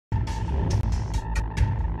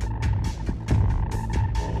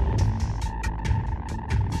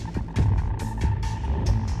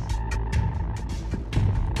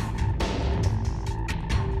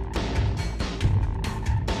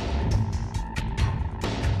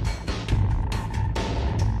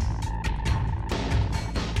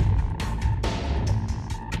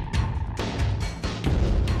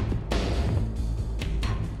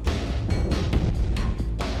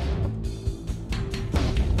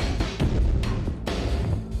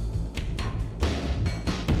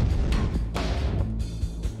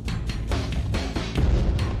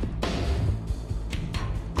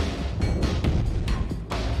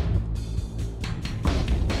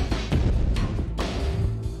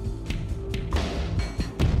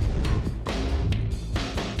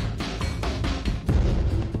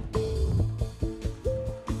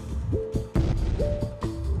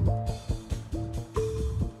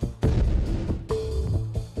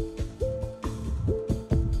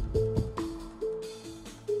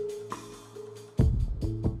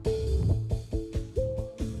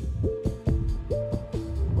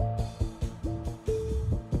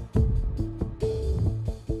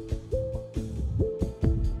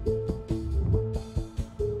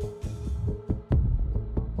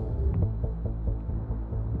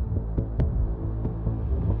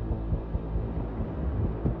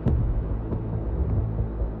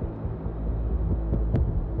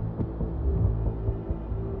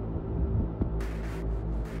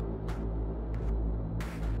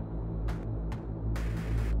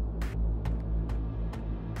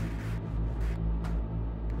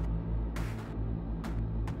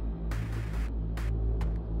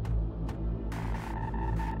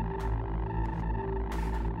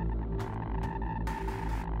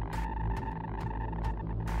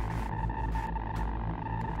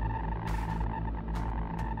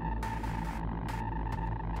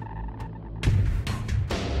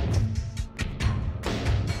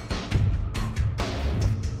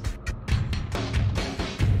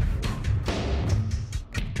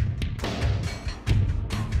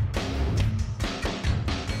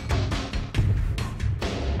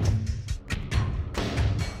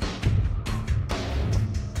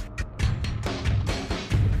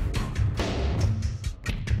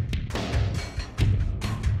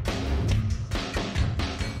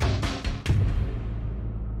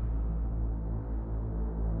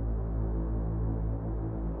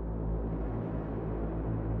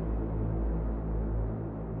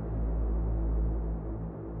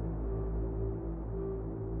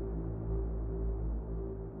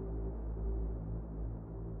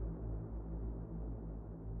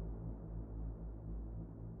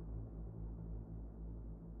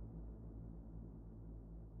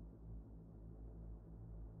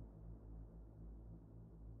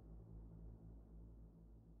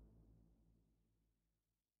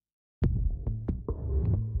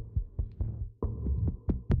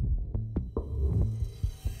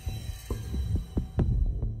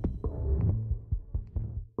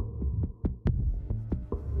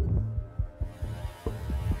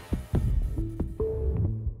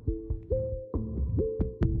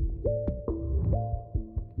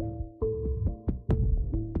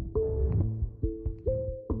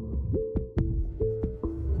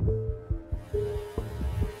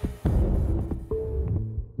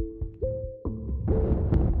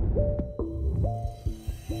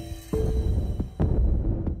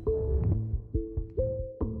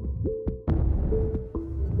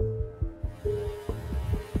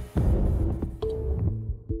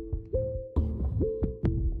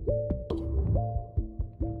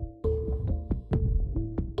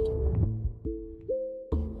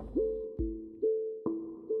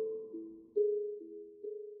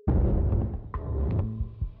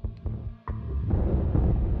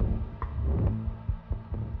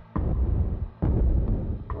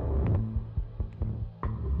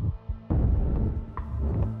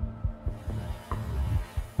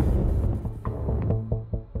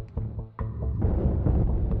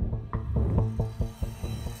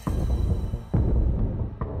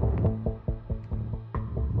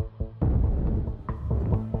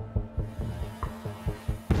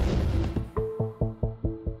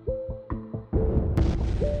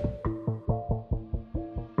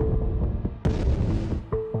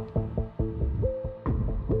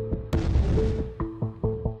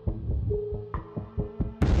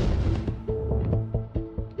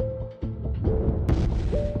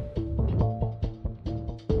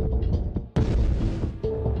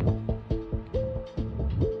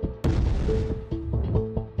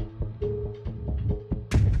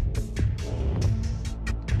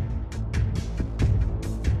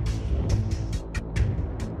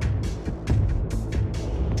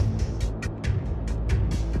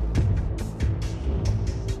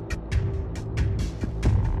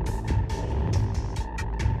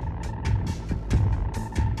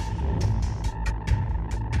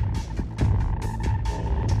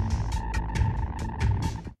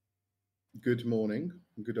Good morning,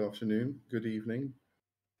 good afternoon, good evening,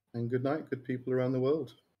 and good night, good people around the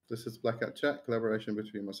world. This is Black Hat Chat, collaboration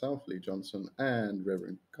between myself, Lee Johnson, and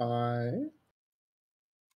Reverend Kai.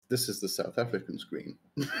 This is the South African screen.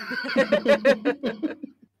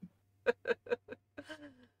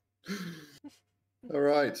 All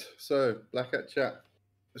right, so Black Hat Chat.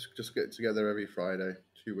 Let's just get together every Friday,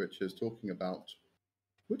 two witches talking about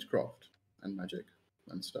witchcraft and magic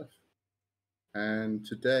and stuff. And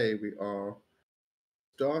today we are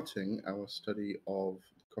starting our study of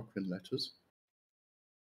Cochrane Letters,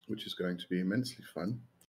 which is going to be immensely fun.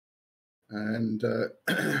 And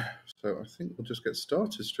so I think we'll just get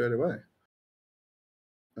started straight away.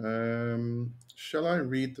 Shall I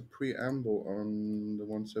read the preamble on the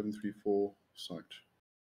 1734 site?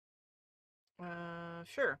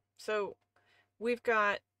 Sure. So we've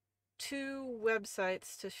got two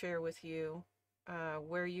websites to share with you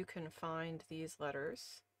where you can find these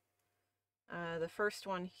letters. The first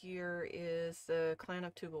one here is the Clan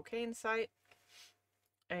of Tubal-Cain site,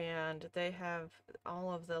 and they have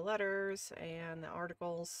all of the letters and the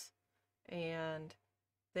articles, and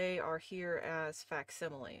they are here as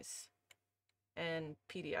facsimiles and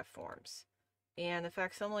PDF forms. And the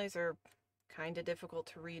facsimiles are kind of difficult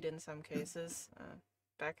to read in some cases.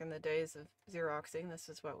 Back in the days of Xeroxing, this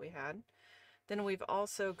is what we had. Then we've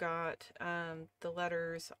also got the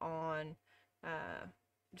letters on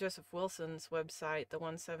Joseph Wilson's website, the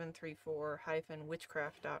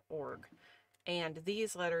 1734-witchcraft.org. And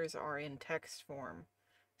these letters are in text form.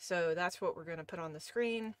 So that's what we're going to put on the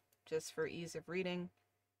screen, just for ease of reading.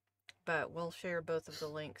 But we'll share both of the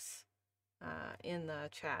links in the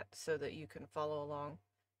chat so that you can follow along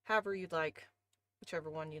however you'd like, whichever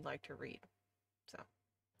one you'd like to read. So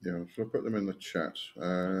yeah, so I'll put them in the chat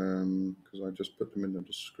because I just put them in the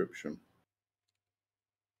description.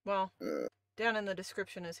 Well, down in the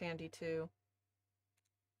description is handy too.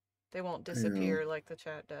 They won't disappear like the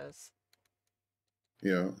chat does.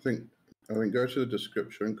 Yeah, I think go to the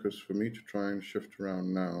description, because for me to try and shift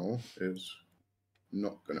around now is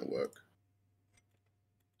not going to work.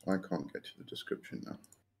 I can't get to the description now.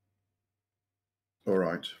 All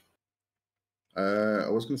right. I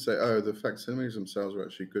was going to say, the facsimiles themselves are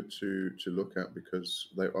actually good to look at because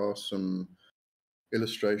there are some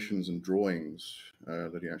illustrations and drawings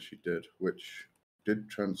that he actually did, which did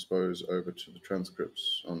transpose over to the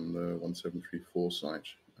transcripts on the 1734 site.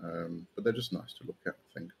 But they're just nice to look at,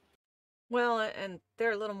 I think. Well, and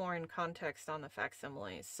they're a little more in context on the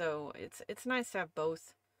facsimiles, so it's nice to have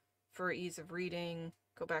both for ease of reading,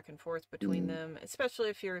 go back and forth between them, especially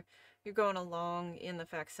if you're going along in the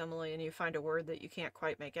facsimile and you find a word that you can't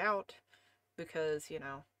quite make out because, you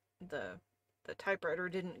know, the typewriter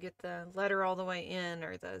didn't get the letter all the way in,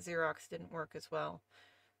 or the Xerox didn't work as well.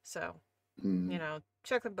 So, you know,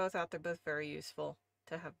 check them both out. They're both very useful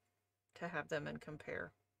to have them and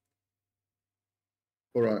compare.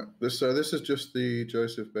 All right. This is just the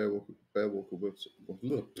Joseph Bearwalker Wilson.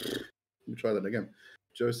 Let me try that again.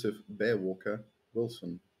 Joseph Bearwalker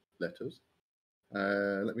Wilson letters.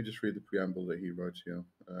 Let me just read the preamble that he wrote here.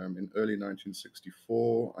 In early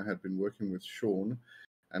 1964, I had been working with Sean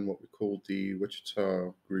and what we called the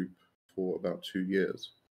Wichita group for about 2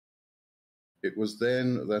 years. It was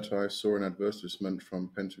then that I saw an advertisement from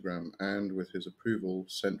Pentagram and, with his approval,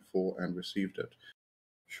 sent for and received it.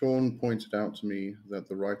 Sean pointed out to me that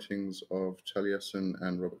the writings of Taliesin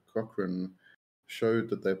and Robert Cochrane showed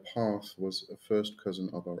that their path was a first cousin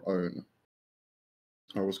of our own.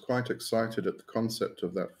 I was quite excited at the concept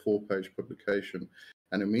of that 4-page publication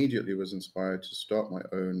and immediately was inspired to start my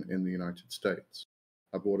own in the United States.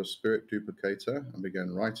 I bought a spirit duplicator and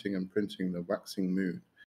began writing and printing the Waxing Moon,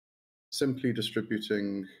 simply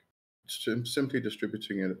distributing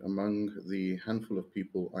it among the handful of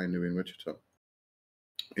people I knew in Wichita.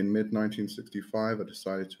 In mid-1965, I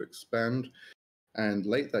decided to expand, and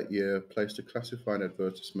late that year placed a classified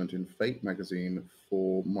advertisement in Fate magazine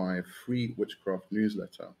for my free witchcraft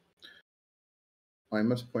newsletter. I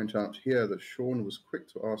must point out here that Sean was quick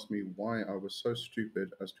to ask me why I was so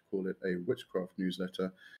stupid as to call it a witchcraft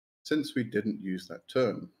newsletter, since we didn't use that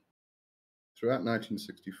term. Throughout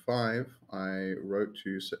 1965, I wrote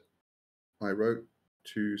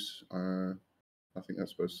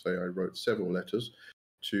several letters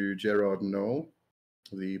to Gerard Noel,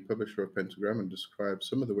 the publisher of Pentagram, and described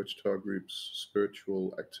some of the Wichita Group's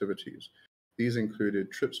spiritual activities. These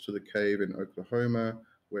included trips to the cave in Oklahoma,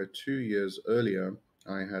 where 2 years earlier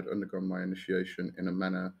I had undergone my initiation in a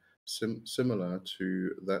manner similar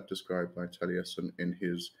to that described by Taliesin in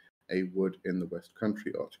his A Wood in the West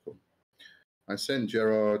Country article. I sent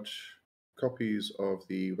Gerard copies of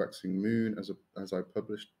the Waxing Moon as I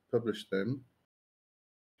published them.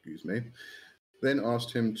 Excuse me. Then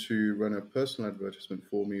asked him to run a personal advertisement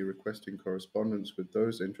for me, requesting correspondence with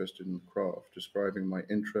those interested in the craft, describing my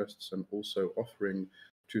interests and also offering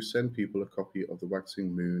to send people a copy of the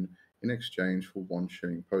Waxing Moon in exchange for 1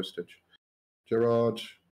 shilling postage. Gerard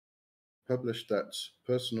published that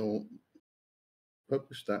personal. The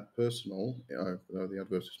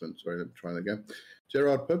advertisement. Sorry, let me try that again.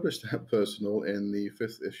 Gerard published that personal in the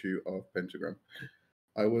 5th issue of Pentagram.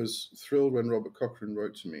 I was thrilled when Robert Cochrane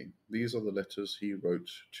wrote to me. These are the letters he wrote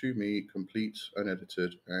to me, complete,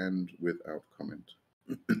 unedited, and without comment.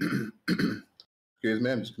 Excuse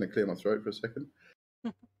me, I'm just going to clear my throat for a second.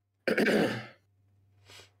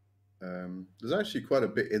 There's actually quite a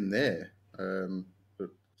bit in there, but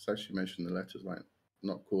it's actually mentioned in the letters, like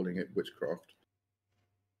not calling it witchcraft.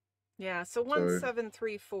 Yeah, so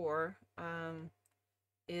 1734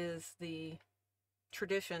 is the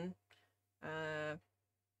tradition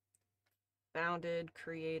founded,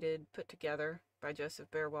 created, put together by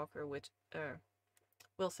Joseph Bearwalker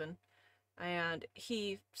Wilson, and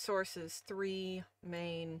he sources 3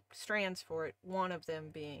 main strands for it, one of them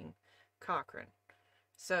being Cochrane.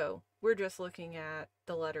 So we're just looking at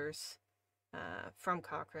the letters from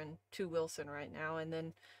Cochrane to Wilson right now, and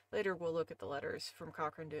then later we'll look at the letters from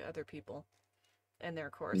Cochrane to other people and their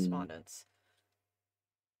correspondence.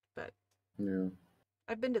 But yeah,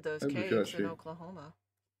 I've been to those caves in Oklahoma.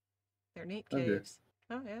 They're neat caves.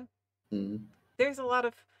 Oh yeah. Mm. There's a lot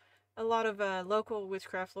of local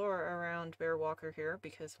witchcraft lore around Bearwalker here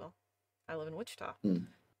because, well, I live in Wichita,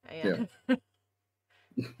 and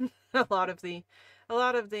a lot of the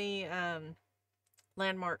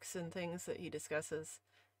landmarks and things that he discusses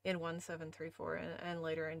in 1734 and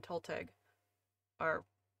later in Toltec are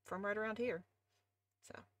from right around here.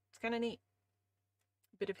 So it's kind of neat.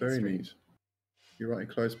 A bit of history. Very neat. You're right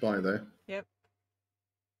close by there. Yep.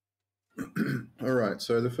 All right,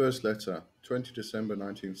 so the first letter, 20 December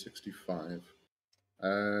 1965.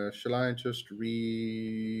 Shall I just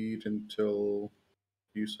read until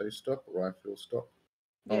you say stop, or I feel stop?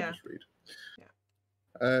 I'll just read.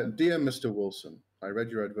 Yeah. Dear Mr. Wilson, I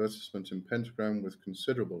read your advertisement in Pentagram with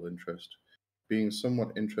considerable interest, being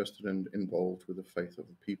somewhat interested and involved with the faith of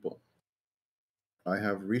the people. I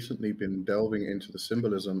have recently been delving into the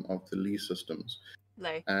symbolism of the Lee systems.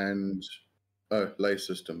 Lay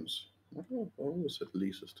systems. I always said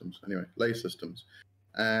Lee systems. Anyway, lay systems.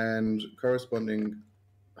 And corresponding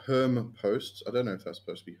Herm posts. I don't know if that's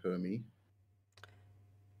supposed to be Hermy.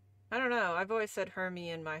 I don't know. I've always said Hermy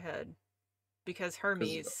in my head because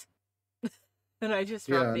Hermes. And I just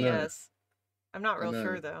dropped the S. I'm not real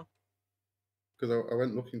sure though. Because I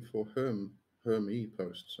went looking for Hermy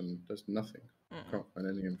posts and there's nothing. Can't find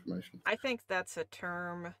any information. I think that's a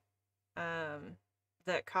term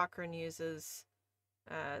that Cochrane uses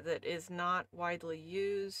that is not widely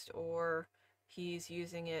used, or he's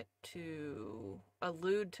using it to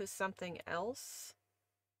allude to something else,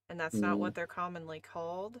 and that's not what they're commonly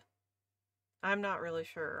called. I'm not really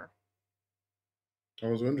sure. I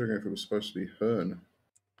was wondering if it was supposed to be Hern.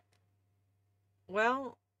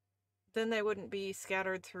 Well, then they wouldn't be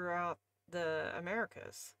scattered throughout the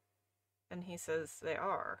Americas. And he says they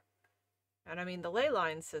are. And I mean, the ley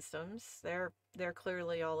line systems, they're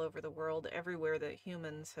clearly all over the world, everywhere that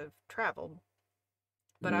humans have traveled.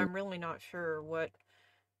 But I'm really not sure what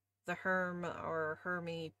the Herm or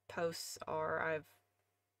Hermy posts are. I've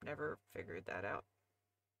never figured that out.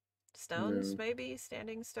 Stones, maybe?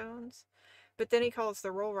 Standing stones? But then he calls the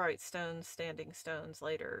rollright stones standing stones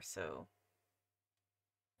later, so...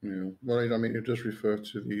 Yeah, well, I mean, it does refer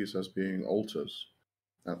to these as being altars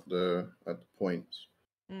at the points.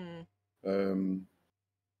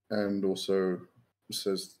 And also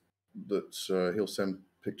says that he'll send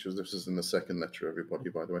pictures. This is in the second letter, everybody,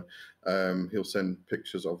 by the way. He'll send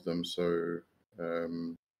pictures of them so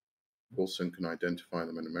Wilson can identify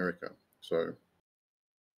them in America. So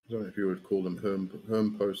I don't know if you would call them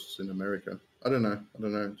Herm posts in America. I don't know.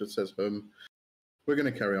 It just says Herm. We're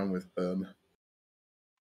going to carry on with Herm.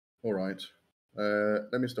 All right.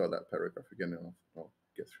 Let me start that paragraph again, and I'll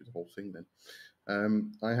get through the whole thing then.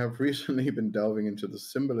 I have recently been delving into the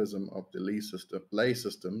symbolism of the ley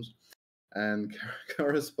systems and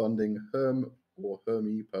corresponding Herm or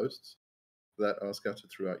Hermy posts that are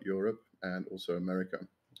scattered throughout Europe and also America.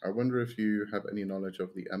 I wonder if you have any knowledge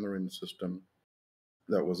of the Amerind system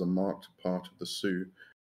that was a marked part of the Sioux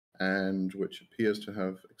and which appears to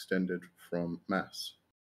have extended from Mass.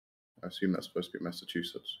 I assume that's supposed to be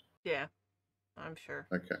Massachusetts. Yeah, I'm sure.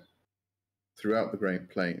 Okay. Throughout the Great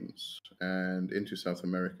Plains and into South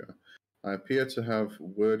America, I appear to have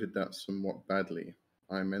worded that somewhat badly.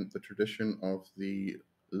 I meant the tradition of the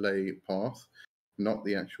lay path, not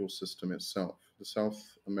the actual system itself. The South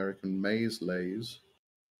American maze lays,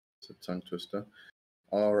 it's a tongue twister,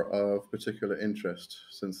 are of particular interest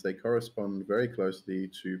since they correspond very closely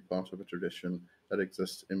to part of a tradition that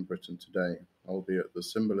exists in Britain today, albeit the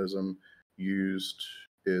symbolism used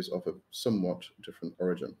is of a somewhat different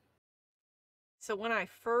origin. So when I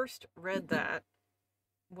first read that,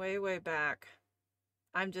 way, way back,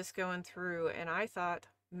 I'm just going through and I thought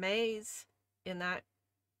maize in that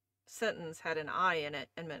sentence had an I in it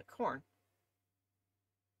and meant corn.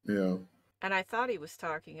 Yeah. And I thought he was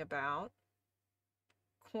talking about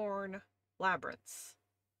corn labyrinths,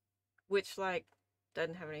 which, like,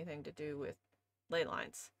 doesn't have anything to do with ley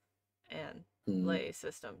lines and ley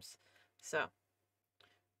systems. So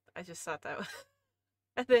I just thought that was.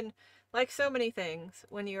 And then, like so many things,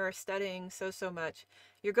 when you are studying so much,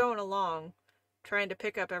 you're going along trying to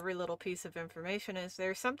pick up every little piece of information. Is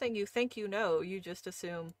there something you think you know, you just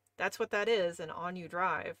assume that's what that is, and on you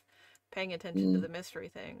drive, paying attention to the mystery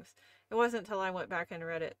things. It wasn't until I went back and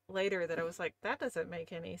read it later that I was like, that doesn't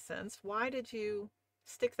make any sense. Why did you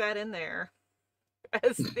stick that in there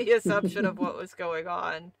as the assumption of what was going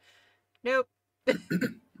on? Nope.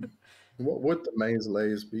 What would the maze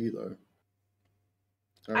lays be, though?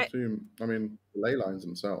 I I assume, I mean, the ley lines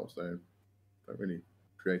themselves, they don't really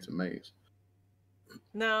create a maze.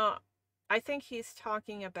 No, I think he's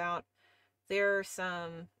talking about there are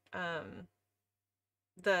some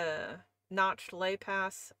the notched lay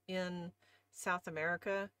paths in South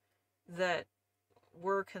America that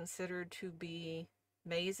were considered to be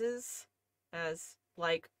mazes, as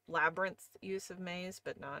like labyrinth use of maze,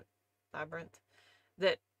 but not labyrinth,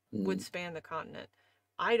 that would span the continent.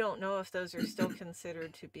 I don't know if those are still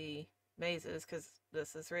considered to be mazes because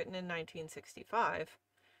this is written in 1965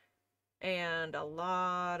 and a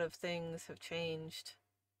lot of things have changed.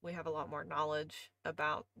 We have a lot more knowledge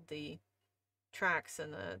about the tracks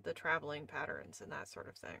and the traveling patterns and that sort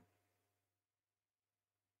of thing.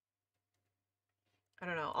 I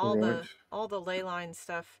don't know, Right. all the ley line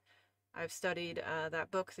stuff. I've studied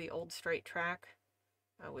that book, The Old Straight Track,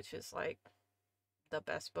 which is like the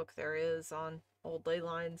best book there is on old ley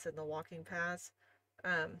lines and the walking paths.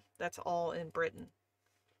 That's all in Britain.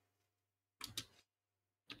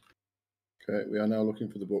 Okay, we are now looking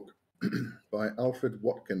for the book by Alfred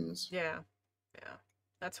Watkins. Yeah, yeah.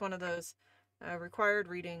 That's one of those required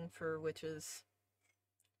reading for witches.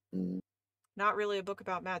 Not really a book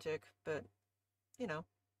about magic, but, you know,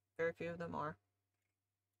 very few of them are.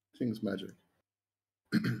 Things magic.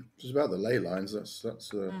 Just about the ley lines. That's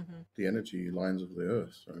the energy lines of the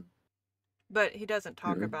earth. So. But he doesn't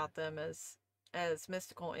talk about them as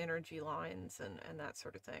mystical energy lines and that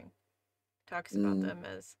sort of thing. Talks about them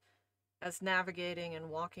as navigating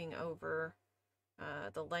and walking over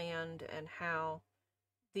the land, and how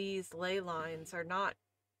these ley lines are not.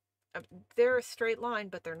 They're a straight line,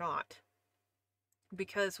 but they're not.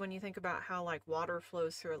 Because when you think about how like water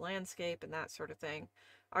flows through a landscape and that sort of thing,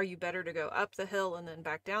 are you better to go up the hill and then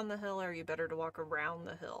back down the hill, or are you better to walk around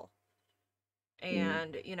the hill?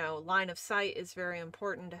 And, you know, line of sight is very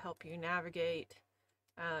important to help you navigate,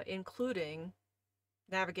 including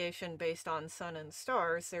navigation based on sun and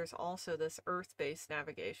stars. There's also this earth-based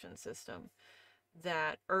navigation system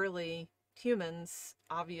that early humans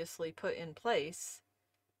obviously put in place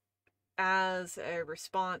as a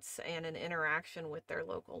response and an interaction with their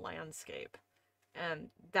local landscape. And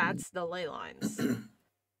that's the ley lines.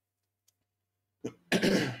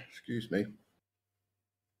 Excuse me.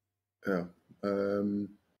 Yeah.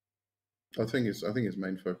 I think his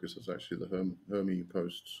main focus is actually the Hermie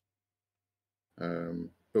posts.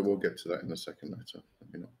 But we'll get to that in a second later.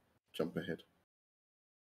 Let me not jump ahead.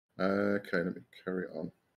 Okay, let me carry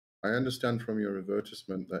on. I understand from your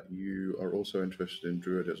advertisement that you are also interested in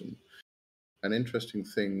Druidism. An interesting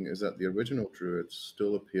thing is that the original Druids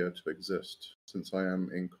still appear to exist, since I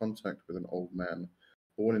am in contact with an old man,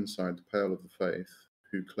 born inside the Pale of the Faith,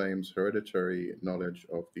 who claims hereditary knowledge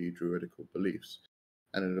of the Druidical beliefs,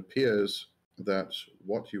 and it appears that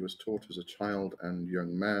what he was taught as a child and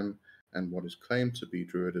young man, and what is claimed to be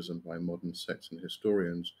Druidism by modern sects and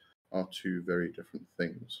historians, are two very different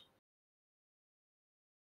things.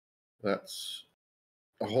 That's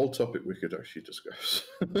a whole topic we could actually discuss.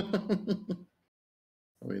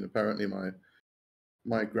 I mean, apparently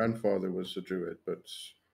my grandfather was a Druid, but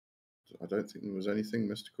I don't think there was anything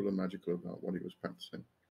mystical or magical about what he was practicing.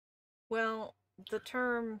 Well, the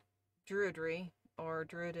term Druidry or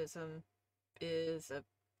Druidism is a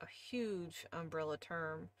huge umbrella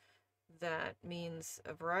term that means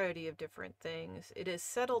a variety of different things. It has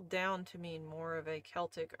settled down to mean more of a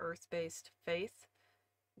Celtic earth-based faith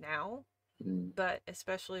now, but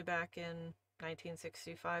especially back in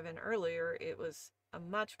 1965 and earlier, it was a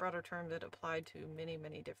much broader term that applied to many,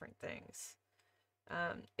 many different things.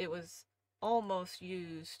 It was almost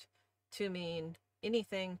used to mean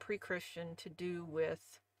anything pre-Christian to do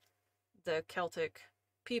with the Celtic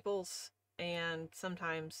peoples and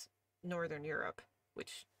sometimes Northern Europe,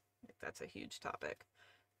 which that's a huge topic.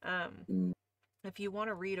 If you want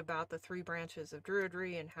to read about the three branches of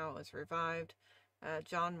Druidry and how it was revived,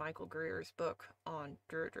 John Michael Greer's book on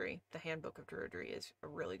Druidry, The Handbook of Druidry, is a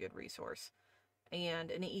really good resource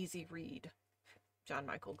and an easy read. John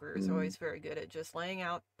Michael Greer is always very good at just laying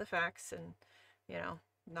out the facts and, you know,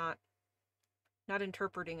 not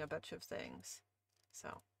interpreting a bunch of things.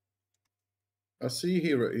 So I see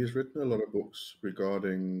here he's written a lot of books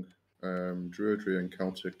regarding Druidry and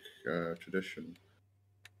Celtic tradition,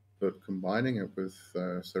 but combining it with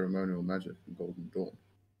ceremonial magic and Golden Dawn,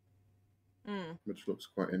 which looks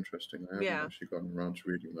quite interesting. I haven't actually gotten around to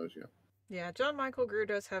reading those yet. Yeah, John Michael Greer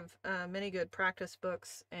does have many good practice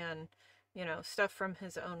books and, you know, stuff from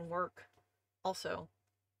his own work also.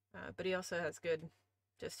 But he also has good,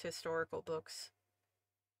 just historical books.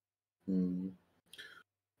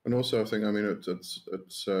 And also, I think, I mean,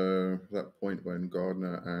 it's that point when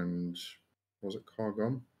Gardner and, was it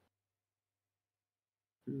Cargom?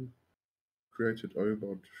 Who created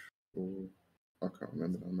Obod? Or, I can't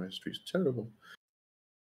remember now, my history's terrible.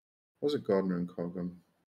 Was it Gardner and Cargom?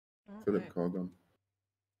 Philip Cargom.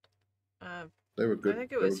 They were good. I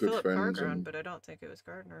think it was Philip Cargom, and... but I don't think it was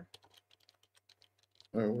Gardner.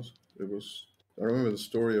 No, it was. It was. I remember the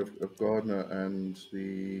story of Gardner and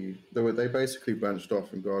they basically branched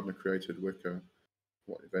off, and Gardner created Wicca,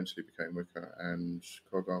 what eventually became Wicca, and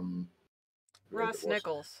Cargom. Ross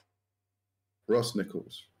Nichols. Ross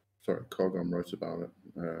Nichols. Sorry, Cargom wrote about it.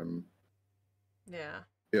 Yeah.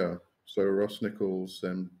 Yeah. So Ross Nichols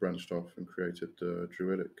then branched off and created the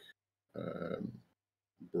Druidic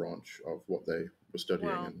branch of what they were studying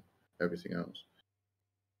and everything else.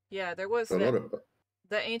 Yeah, there was the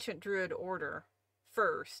ancient Druid order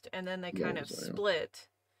first, and then they kind of split,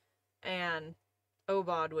 and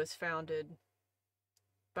Obod was founded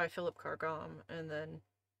by Philip Cargom, and then,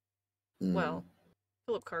 well,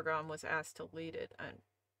 Philip Cargom was asked to lead it. And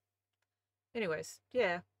anyways,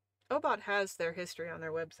 yeah, Obod has their history on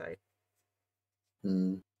their website.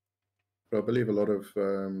 But I believe a lot of,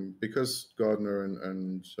 because Gardner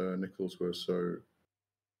and Nichols were so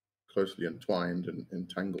closely entwined and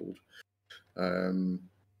entangled,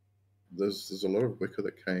 there's a lot of Wicca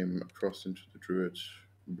that came across into the Druid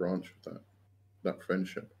branch of that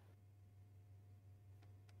friendship,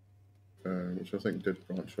 which I think did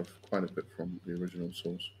branch off quite a bit from the original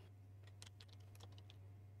source.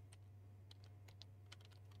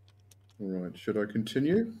 All right, should I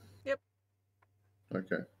continue? Yep.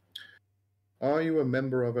 Okay. Are you a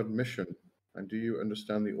member of admission, and do you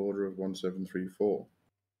understand the order of 1734?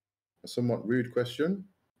 A somewhat rude question,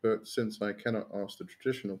 but since I cannot ask the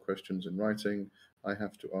traditional questions in writing, I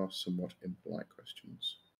have to ask somewhat impolite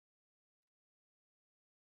questions.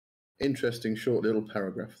 Interesting short little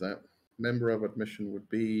paragraph that. Member of admission would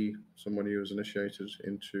be someone who was initiated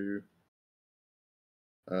into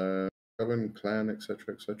coven, clan,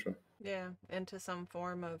 etc., etc. Yeah, into some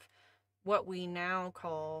form of what we now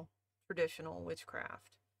call traditional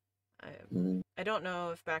witchcraft. I don't know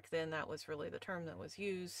if back then that was really the term that was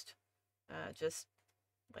used, just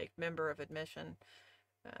like member of admission.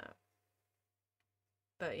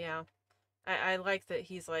 But yeah, I like that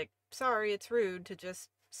he's like, sorry, it's rude to just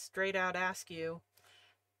straight out ask you,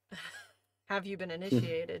 have you been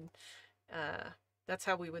initiated? That's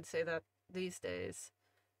how we would say that these days.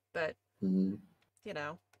 But, you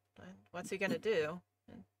know, what's he going to do?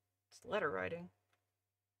 It's letter writing.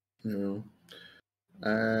 Yeah.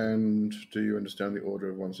 And do you understand the order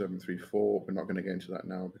of 1734? We're not going to get into that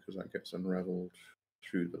now because that gets unraveled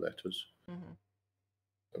through the letters.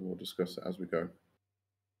 So we'll discuss it as we go.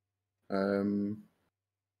 Where am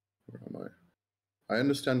I? I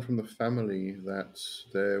understand from the family that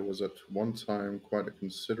there was at one time quite a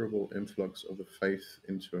considerable influx of the faith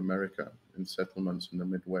into America in settlements in the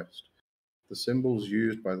Midwest. The symbols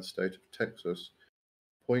used by the state of Texas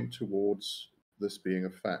point towards this being a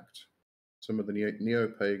fact. Some of the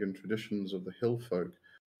neo-pagan traditions of the hill folk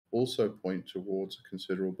also point towards a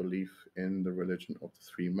considerable belief in the religion of the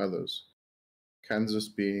Three Mothers, Kansas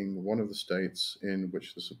being one of the states in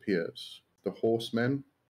which this appears. The Horsemen,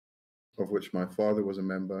 of which my father was a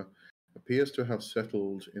member, appears to have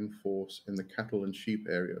settled in force in the cattle and sheep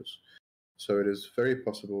areas. So it is very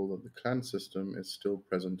possible that the clan system is still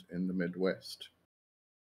present in the Midwest.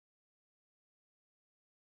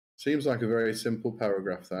 Seems like a very simple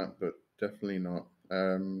paragraph, that, but definitely not.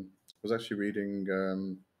 I was actually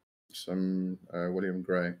reading some William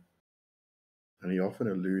Gray, and he often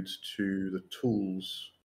alludes to the tools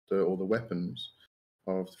or the weapons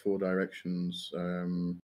of the four directions.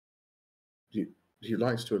 He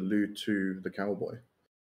likes to allude to the cowboy.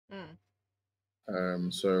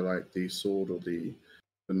 So, like the sword or the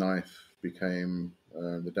knife became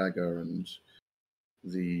the dagger, and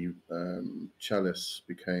the chalice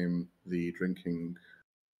became the drinking.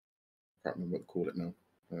 I can't remember what to call it now.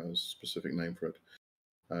 A specific name for it.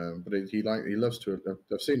 But he loves to.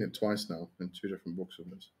 I've seen it twice now in two different books of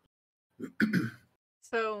this.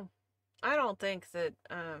 So, I don't think that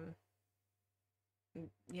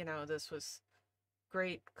this was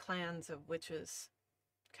great clans of witches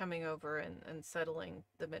coming over and settling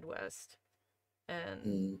the Midwest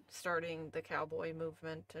and starting the cowboy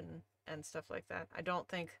movement and stuff like that. I don't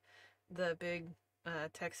think the big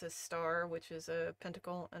Texas star, which is a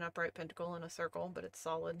pentacle, an upright pentacle in a circle, but it's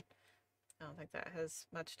solid. I don't think that has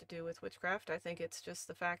much to do with witchcraft. I think it's just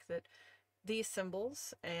the fact that these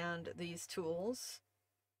symbols and these tools,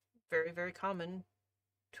 very, very common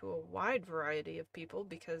to a wide variety of people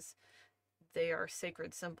because they are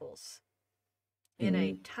sacred symbols in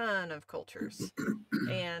a ton of cultures.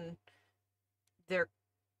 And they're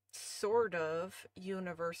sort of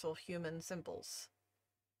universal human symbols.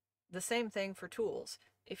 The same thing for tools.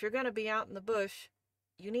 If you're going to be out in the bush,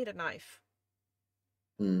 you need a knife.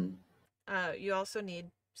 You also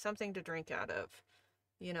need something to drink out of.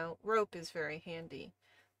 Rope is very handy.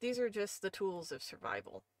 These are just the tools of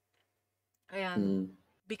survival. And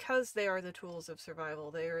because they are the tools of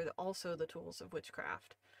survival, they are also the tools of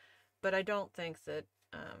witchcraft. But I don't think that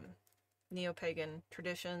neo-pagan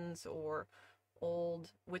traditions or old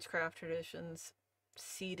witchcraft traditions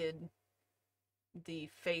seeded the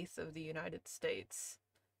faith of the United States.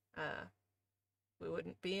 We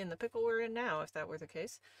wouldn't be in the pickle we're in now if that were the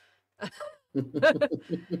case.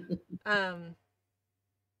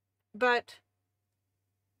 But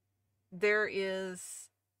there is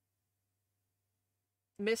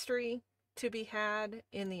mystery to be had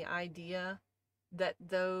in the idea that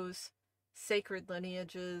those sacred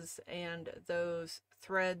lineages and those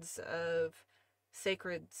threads of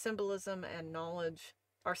sacred symbolism and knowledge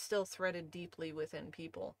are still threaded deeply within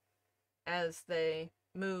people as they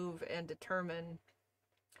move and determine,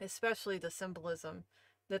 especially the symbolism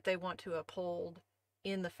that they want to uphold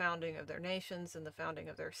in the founding of their nations and the founding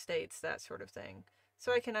of their states, that sort of thing.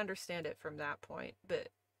 So I can understand it from that point, but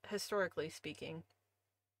historically speaking,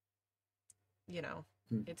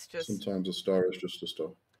 it's just... Sometimes a star is just a star.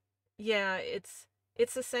 Yeah, it's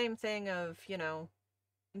the same thing of,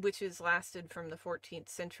 witches lasted from the 14th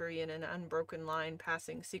century in an unbroken line,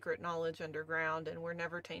 passing secret knowledge underground, and were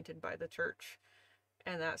never tainted by the church,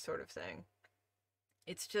 and that sort of thing.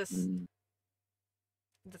 It's just,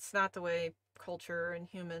 that's not the way culture and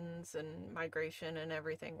humans and migration and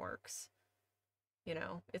everything works.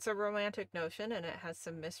 It's a romantic notion, and it has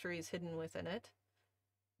some mysteries hidden within it,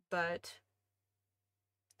 but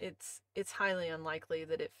it's highly unlikely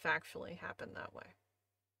that it factually happened that way.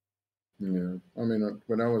 Yeah, I mean,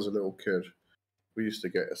 when I was a little kid, we used to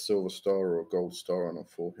get a silver star or a gold star on our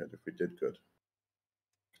forehead if we did good.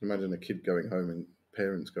 Imagine a kid going home and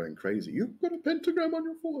parents going crazy. You've got a pentagram on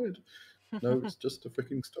your forehead. No, it's just a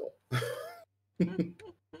freaking star.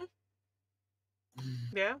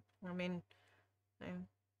 Yeah, I mean,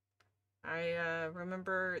 I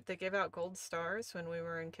remember they gave out gold stars when we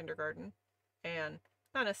were in kindergarten, and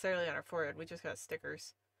not necessarily on our forehead, we just got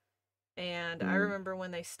stickers. And I remember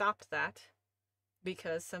when they stopped that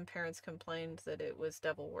because some parents complained that it was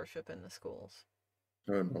devil worship in the schools.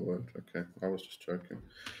 Oh my word, okay. I was just joking.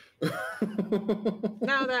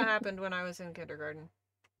 No, that happened when I was in kindergarten.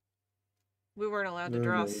 We weren't allowed to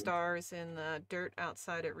draw stars in the dirt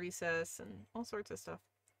outside at recess and all sorts of stuff.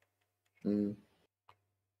 The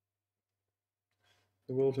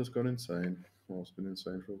world has gone insane. Well, it's been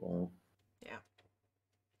insane for a while. Yeah.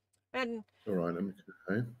 And all right,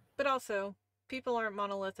 okay. But also, people aren't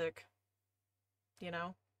monolithic.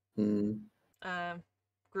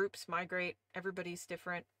 Groups migrate. Everybody's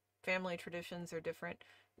different. Family traditions are different.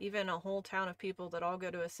 Even a whole town of people that all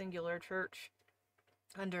go to a singular church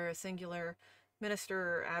under a singular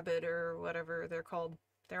minister or abbot or whatever they're called,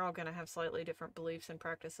 they're all going to have slightly different beliefs and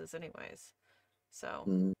practices anyways.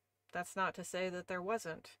 So that's not to say that there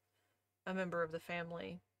wasn't a member of the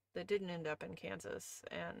family that didn't end up in Kansas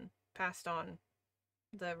and passed on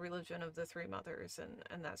the religion of the three mothers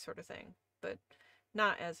and that sort of thing, but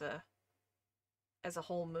not as a as a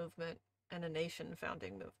whole movement and a nation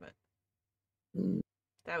founding movement.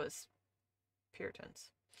 That was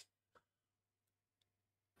Puritans.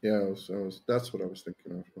 Yeah, that's what I was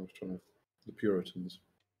thinking of. I was trying to, the Puritans.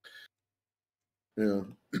 Yeah.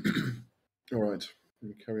 All right, let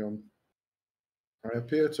me carry on. I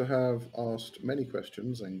appear to have asked many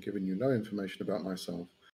questions and given you no information about myself.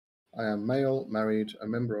 I am male, married, a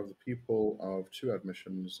member of the people of 2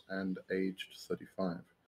 admissions, and aged 35.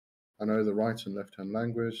 I know the right and left-hand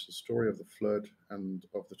language, the story of the flood, and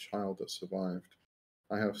of the child that survived.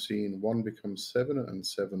 I have seen 1 become 7 and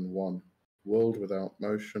 7 1. World without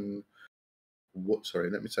motion. Sorry,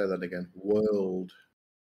 let me say that again. World,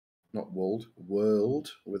 not world.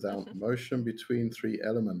 World without motion between 3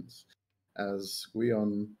 elements. As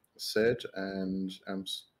Guion said, and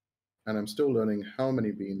I'm still learning how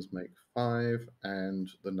many beans make 5 and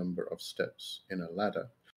the number of steps in a ladder.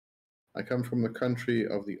 I come from the country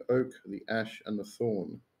of the oak, the ash, and the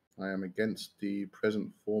thorn. I am against the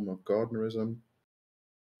present form of Gardnerism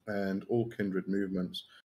and all kindred movements,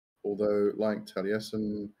 although, like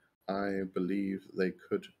Taliesin, I believe they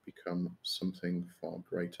could become something far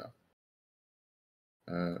greater.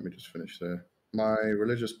 Let me just finish there. My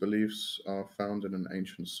religious beliefs are found in an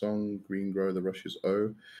ancient song, Green Grow the Rushes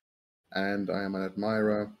O, and I am an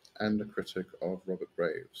admirer and a critic of Robert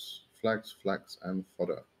Graves. Flags, flax, and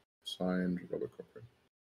fodder. Signed, Robert Cochrane.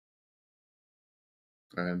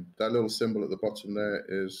 And that little symbol at the bottom there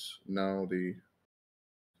is now the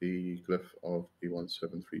glyph of the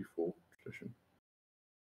 1734 tradition.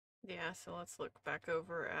 Yeah, so let's look back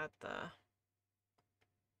over at the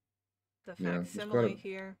Yeah, facsimile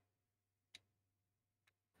here.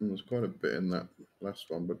 There's quite a bit in that last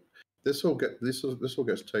one, but this all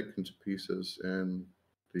gets taken to pieces in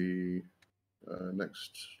the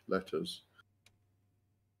next letters.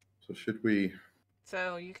 So should we?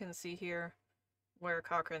 So you can see here where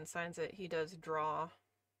Cochrane signs it. He does draw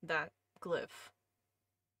that glyph,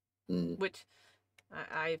 which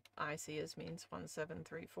I see as means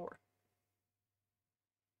 1734.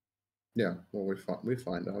 Yeah, well, we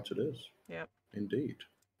find out it is. Yep. Indeed.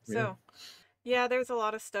 So, yeah, there's a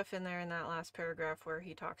lot of stuff in there in that last paragraph where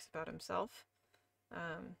he talks about himself.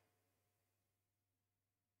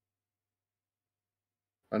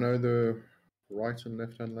 I know the right and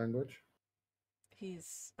left-hand language.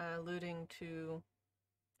 He's alluding to,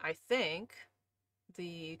 I think,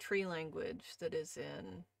 the tree language that is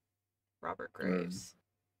in Robert Graves.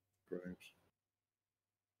 Graves.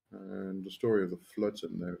 And the story of the floods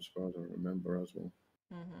in there, as far as I remember, as well.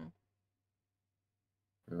 Mm-hmm.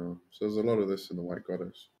 Yeah. So there's a lot of this in the White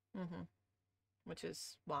Goddess. Mm-hmm. Which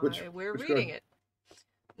is why we're reading it.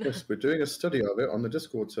 Yes, we're doing a study of it on the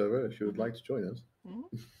Discord server if you would like to join us.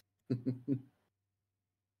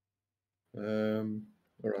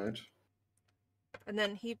 All right. And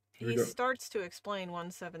then he starts to explain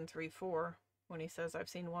 1734 when he says, I've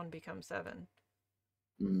seen 1 become 7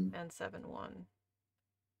 and 7 1.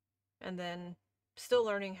 And then still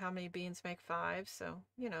learning how many beans make 5, so,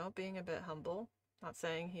 being a bit humble, not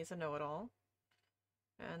saying he's a know-it-all.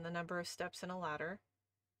 And the number of steps in a ladder.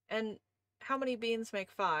 And how many beans make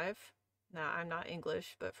 5? Now, I'm not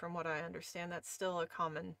English, but from what I understand, that's still a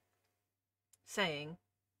common saying.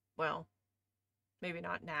 Well, maybe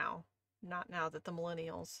not now. Not now that the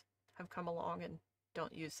millennials have come along and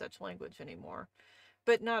don't use such language anymore.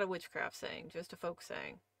 But not a witchcraft saying, just a folk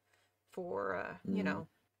saying. For,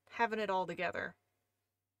 having it all together.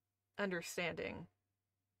 Understanding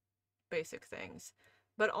basic things.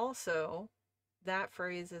 But also, that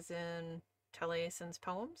phrase is in Taliesin's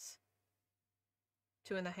poems.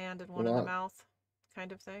 2 in the hand and 1 in the mouth,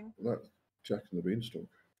 kind of thing. That's Jack and the Beanstalk.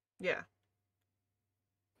 Yeah.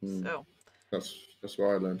 So that's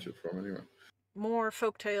where I learned it from, anyway. More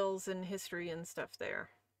folk tales and history and stuff there.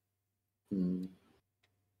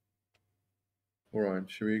 All right,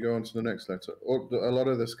 should we go on to the next letter? A lot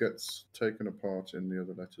of this gets taken apart in the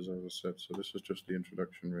other letters, as I said, so this is just the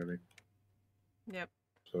introduction, really. Yep.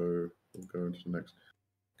 So we'll go into the next.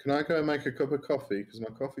 Can I go and make a cup of coffee? Because my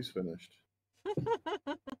coffee's finished.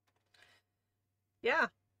 Yeah.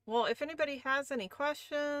 Well, if anybody has any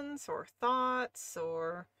questions or thoughts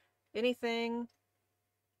or anything,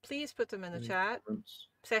 please put them in the chat. Comments?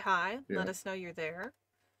 Say hi. Yeah. Let us know you're there.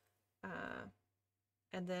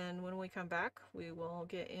 And then when we come back, we will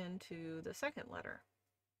get into the second letter.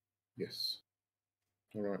 Yes.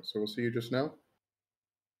 All right. So we'll see you just now.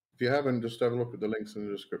 If you haven't, just have a look at the links in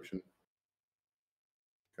the description.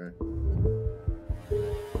 Okay.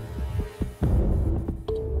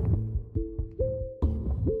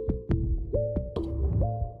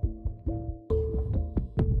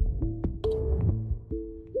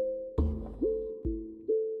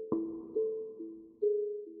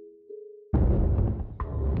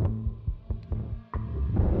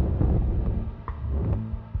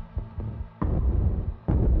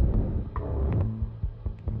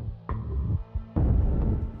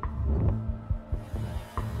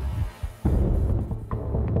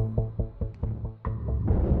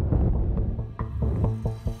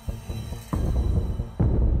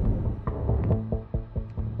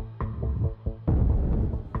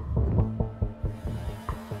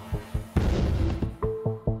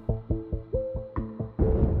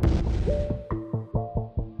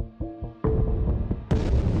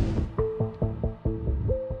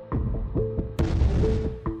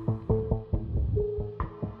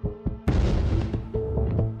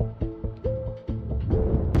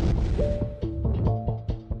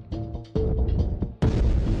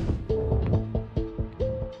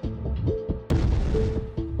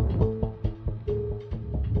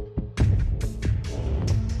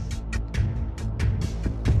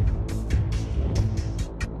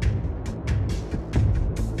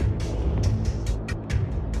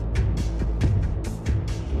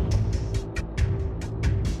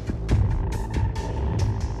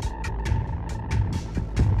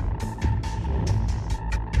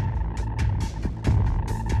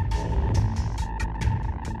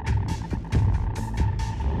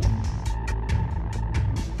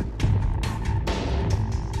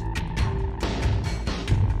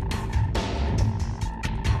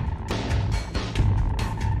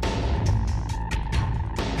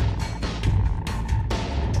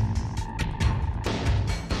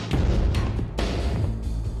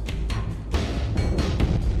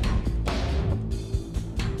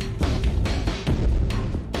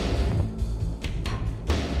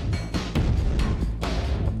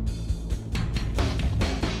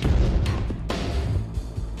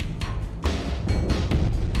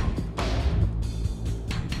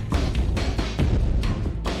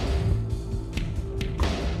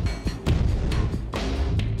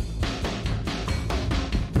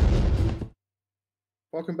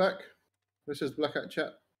 Welcome back. This is Black Hat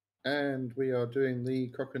Chat, and we are doing the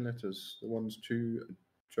Cochrane Letters, the ones to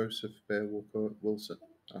Joseph Bearwalker Wilson.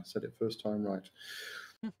 I said it first time right.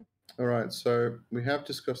 All right, so we have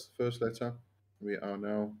discussed the first letter. We are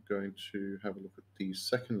now going to have a look at the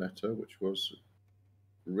second letter, which was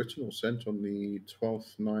written or sent on the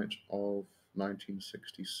 12th night of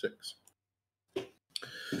 1966.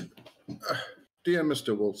 Dear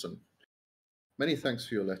Mr. Wilson, many thanks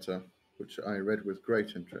for your letter, which I read with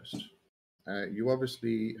great interest. You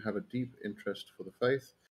obviously have a deep interest for the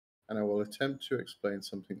faith, and I will attempt to explain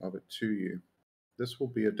something of it to you. This will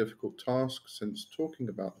be a difficult task, since talking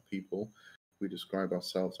about the people, we describe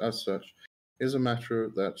ourselves as such, is a matter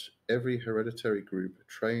that every hereditary group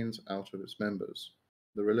trains out of its members.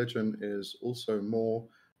 The religion is also more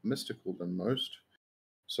mystical than most,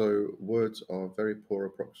 so words are very poor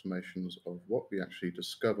approximations of what we actually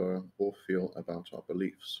discover or feel about our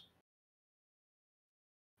beliefs.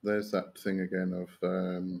 There's that thing again of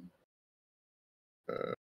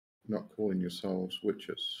not calling yourselves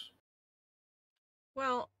witches.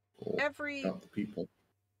 Well, Or every about the people.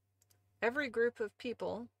 every group of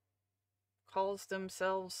people calls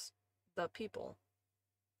themselves the people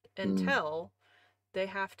until they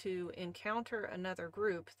have to encounter another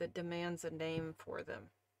group that demands a name for them.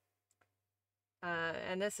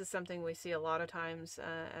 And this is something we see a lot of times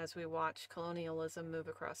as we watch colonialism move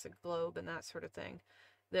across the globe and that sort of thing,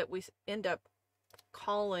 that we end up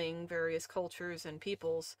calling various cultures and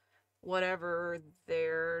peoples whatever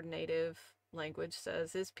their native language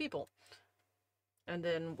says is people. And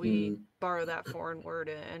then we borrow that foreign word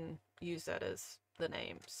and use that as the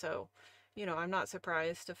name. So, I'm not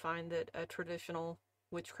surprised to find that a traditional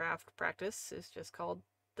witchcraft practice is just called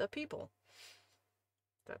the people.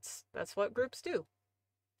 That's what groups do.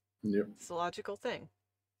 Yep. It's a logical thing.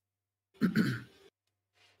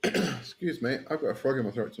 Excuse me, I've got a frog in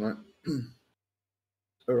my throat tonight.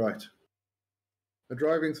 All right. A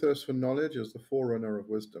driving thirst for knowledge is the forerunner of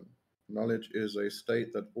wisdom. Knowledge is a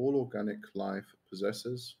state that all organic life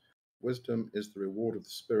possesses. Wisdom is the reward of the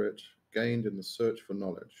spirit, gained in the search for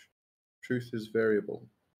knowledge. Truth is variable.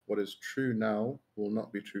 What is true now will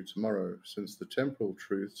not be true tomorrow, since the temporal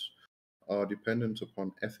truths are dependent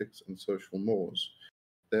upon ethics and social mores.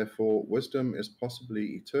 Therefore, wisdom is possibly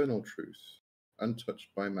eternal truth, untouched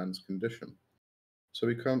by man's condition. So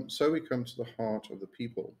we come to the heart of the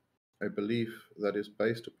people, a belief that is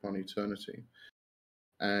based upon eternity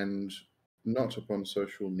and not upon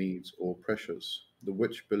social needs or pressures. The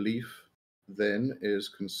which belief then is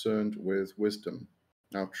concerned with wisdom.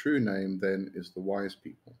 Our true name then is the wise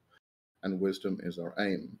people, and wisdom is our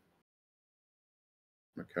aim.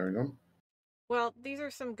 Am I carrying on? Well, these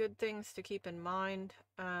are some good things to keep in mind.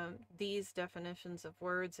 These definitions of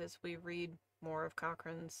words, as we read more of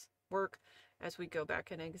Cochrane's work, as we go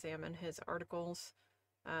back and examine his articles,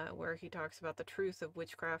 where he talks about the truth of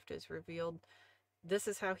witchcraft is revealed. This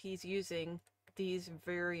is how he's using these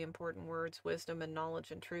very important words, wisdom and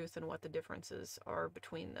knowledge and truth, and what the differences are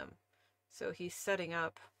between them. So he's setting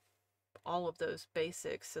up all of those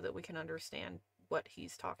basics so that we can understand what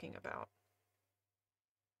he's talking about.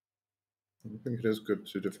 I think it is good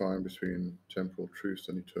to define between temporal truth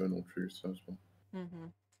and eternal truth as well. Mm-hmm.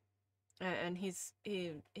 And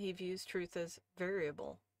he views truth as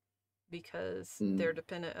variable because they're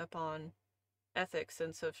dependent upon ethics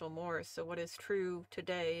and social mores. So what is true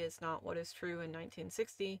today is not what is true in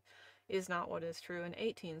 1960, is not what is true in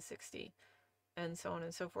 1860, and so on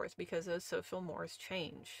and so forth, because those social mores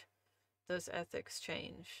change. Those ethics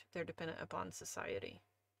change. They're dependent upon society.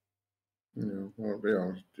 Yeah, well,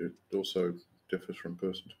 yeah, it also differs from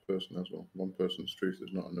person to person as well. One person's truth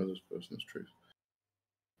is not another person's truth.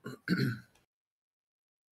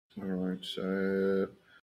 All right.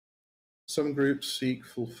 Some groups seek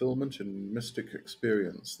fulfillment in mystic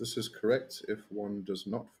experience. This is correct if one does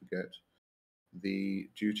not forget the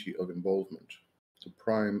duty of involvement, the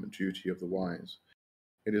prime duty of the wise.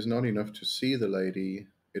 It is not enough to see the lady,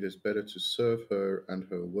 it is better to serve her and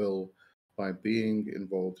her will by being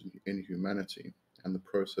involved in humanity and the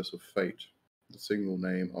process of fate. The signal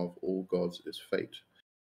name of all gods is fate.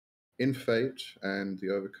 In fate and the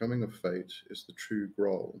overcoming of fate is the true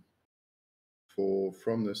goal. For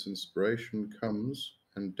from this inspiration comes,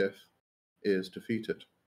 and death is defeated.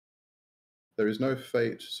 There is no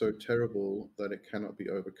fate so terrible that it cannot be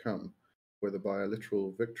overcome, whether by a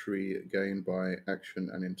literal victory gained by action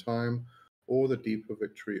and in time, or the deeper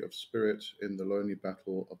victory of spirit in the lonely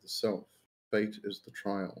battle of the self. Fate is the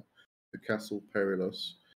trial, the castle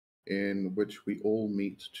perilous, in which we all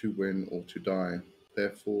meet to win or to die.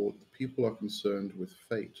 Therefore, the people are concerned with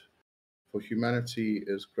fate, for humanity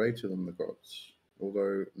is greater than the gods.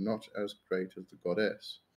 although not as great as the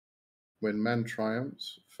goddess. When man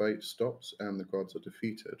triumphs, fate stops and the gods are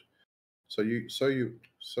defeated. So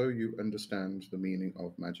you understand the meaning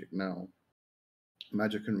of magic now.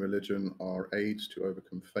 Magic and religion are aids to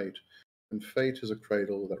overcome fate, and fate is a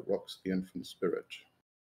cradle that rocks the infant spirit.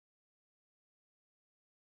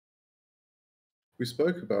 We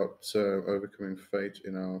spoke about overcoming fate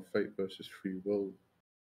in our Fate versus Free Will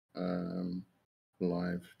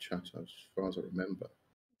live chat, as far as I remember.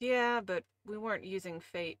 Yeah, but we weren't using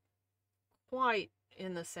fate quite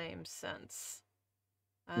in the same sense.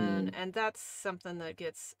 And that's something that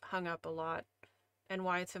gets hung up a lot, and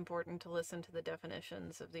why it's important to listen to the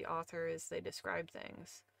definitions of the author as they describe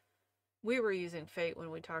things. We were using fate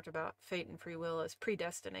when we talked about fate and free will as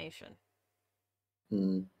predestination.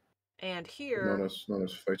 Mm. And But here, not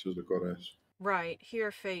as fate as a goddess. right,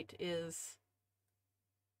 here fate is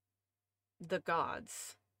the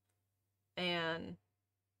gods. And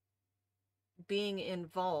being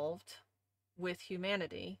involved with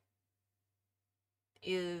humanity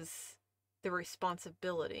is the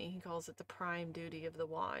responsibility. He calls it the prime duty of the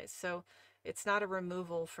wise. So it's not a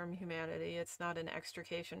removal from humanity, it's not an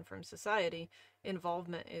extrication from society.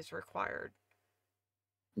 Involvement is required.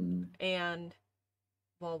 And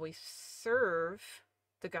while we serve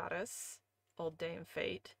the goddess, Old Dame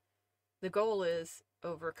Fate, the goal is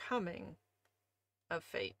overcoming of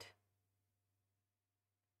fate.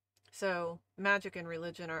 So magic and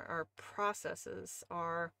religion are processes,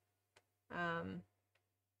 are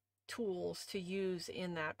tools to use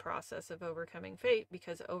in that process of overcoming fate,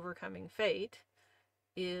 because overcoming fate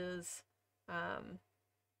is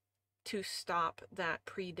to stop that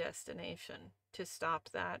predestination, to stop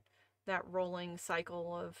that rolling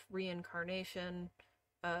cycle of reincarnation,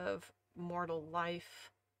 of mortal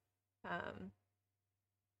life.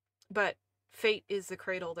 But fate is the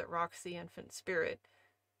cradle that rocks the infant spirit.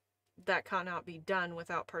 That cannot be done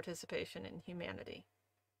without participation in humanity.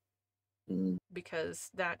 Because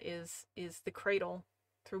that is the cradle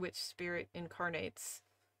through which spirit incarnates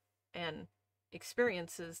and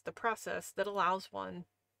experiences the process that allows one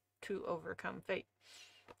to overcome fate.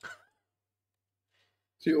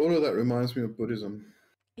 See, all of that reminds me of Buddhism.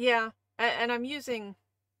 Yeah, and I'm using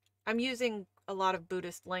a lot of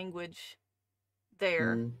Buddhist language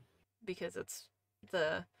there because it's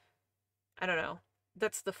the, I don't know,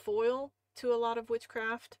 that's the foil to a lot of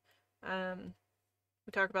witchcraft. We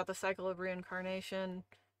talk about the cycle of reincarnation,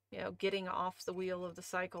 getting off the wheel of the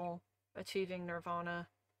cycle, achieving nirvana,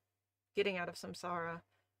 getting out of samsara,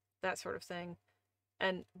 that sort of thing.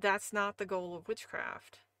 And that's not the goal of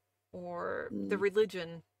witchcraft or the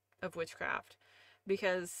religion of witchcraft,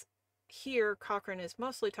 because here Cochrane is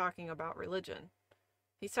mostly talking about religion.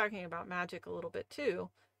 He's talking about magic a little bit too,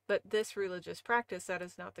 but this religious practice, that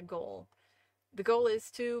is not the goal. The goal is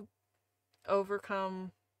to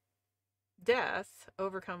overcome death,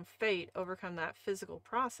 overcome fate, overcome that physical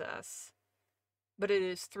process, but it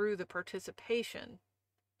is through the participation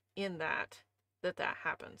in that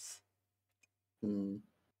happens. I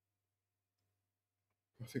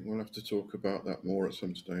think we'll have to talk about that more at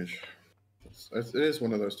some stage. It is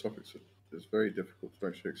one of those topics that is very difficult to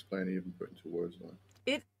actually explain, even put into words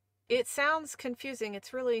like. It sounds confusing.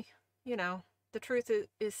 It's really, the truth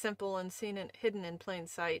is simple and hidden in plain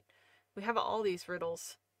sight. We have all these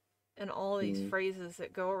riddles and all these phrases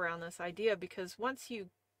that go around this idea, because once you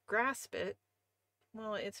grasp it,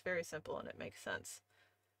 well, it's very simple and it makes sense.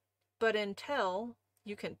 But until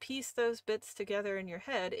you can piece those bits together in your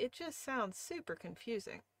head, it just sounds super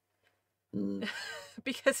confusing.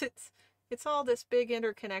 Because it's all this big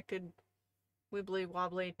interconnected wibbly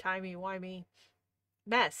wobbly timey wimey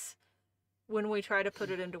mess. When we try to put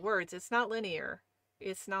it into words, it's not linear.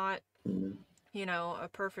 It's not a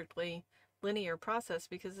perfectly linear process,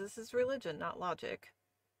 because this is religion, not logic.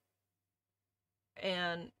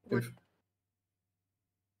 And I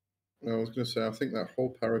was going to say, I think that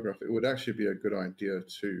whole paragraph, it would actually be a good idea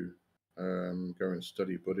to go and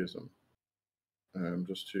study Buddhism,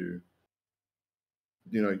 just to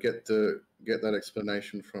get that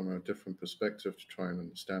explanation from a different perspective to try and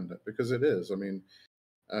understand it, because it is. I mean,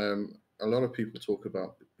 a lot of people talk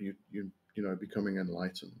about becoming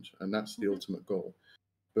enlightened, and that's the ultimate goal.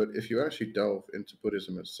 But if you actually delve into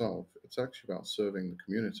Buddhism itself, it's actually about serving the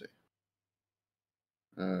community.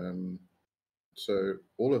 So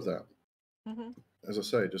all of that, as I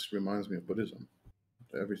say, just reminds me of Buddhism.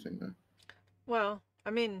 Everything there. Well, I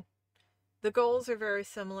mean, the goals are very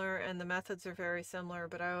similar and the methods are very similar,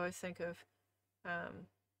 but I always think of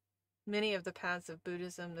many of the paths of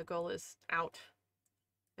Buddhism, the goal is out.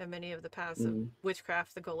 And many of the paths of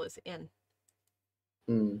witchcraft, the goal is in.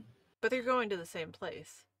 But they're going to the same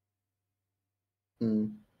place.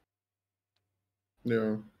 Mm.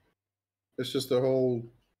 Yeah. It's just the whole,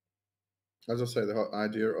 as I say, the whole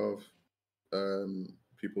idea of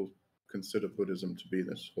people consider Buddhism to be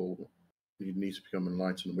this whole, you need to become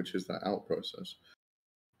enlightened, which is that out process.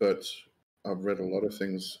 But I've read a lot of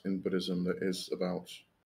things in Buddhism that is about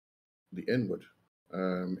the inward.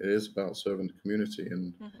 It is about serving the community,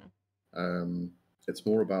 and it's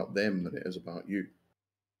more about them than it is about you,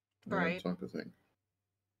 Right. type of thing.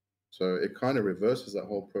 So it kind of reverses that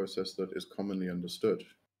whole process that is commonly understood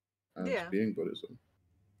as Yeah. being Buddhism.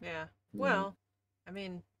 Yeah. Mm. Well, I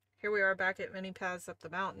mean, here we are back at Many Paths Up the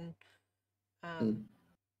Mountain. Mm.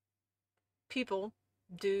 People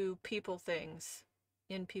do people things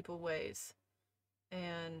in people ways.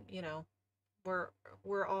 And, we're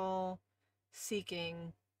we're all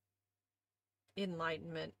seeking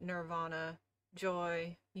enlightenment, nirvana,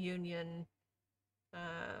 joy, union,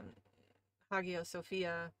 um, Hagia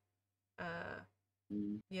Sophia, uh,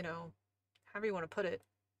 Mm. however you want to put it.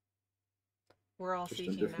 We're all Just in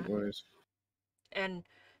seeking different that. ways. And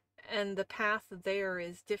the path there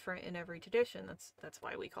is different in every tradition. That's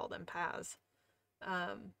why we call them paths.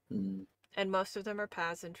 Um, Mm. and most of them are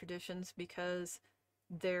paths and traditions because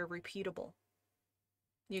they're repeatable.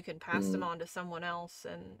 You can pass them Mm. on to someone else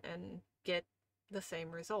and get the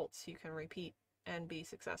same results. You can repeat and be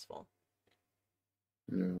successful.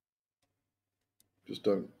 Yeah. Just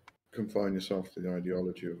don't confine yourself to the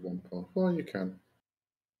ideology of one path. Well, you can,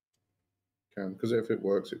 because if it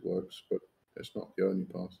works, it works. But it's not the only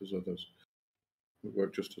path. There's others that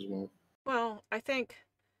work just as well. Well, I think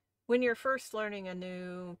when you're first learning a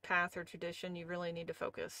new path or tradition, you really need to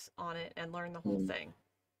focus on it and learn the whole Mm. thing.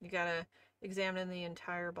 You gotta examine the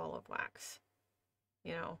entire ball of wax,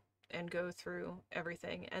 and go through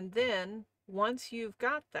everything. And then once you've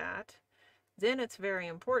got that, then it's very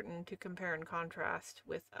important to compare and contrast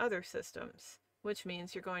with other systems, which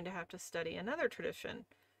means you're going to have to study another tradition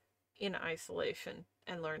in isolation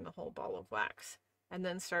and learn the whole ball of wax, and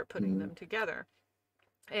then start putting Mm. them together.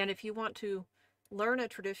 And if you want to learn a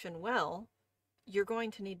tradition well, you're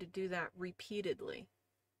going to need to do that repeatedly.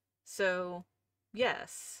 So,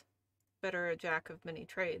 yes, better a jack of many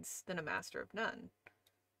trades than a master of none.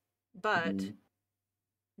 But Mm.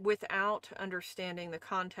 without understanding the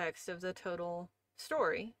context of the total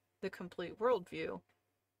story, the complete worldview,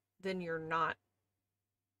 then you're not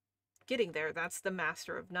getting there. That's the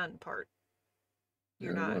master of none part.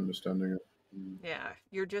 You're Yeah, not not, understanding it. Mm. yeah,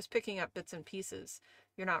 you're just picking up bits and pieces.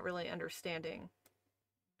 You're not really understanding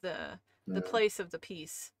the the Yeah. place of the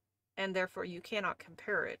piece, and therefore you cannot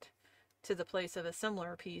compare it to the place of a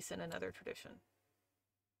similar piece in another tradition.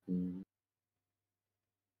 Mm.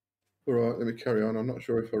 All right, let me carry on. I'm not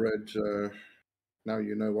sure if I read Now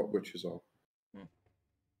You Know What Witches Are.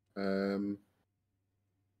 Hmm.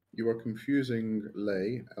 You are confusing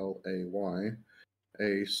lay, Lay,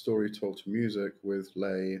 a story told to music, with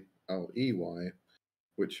ley, Ley,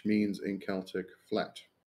 which means in Celtic flat.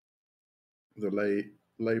 The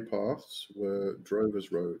ley paths were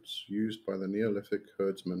drovers' roads used by the Neolithic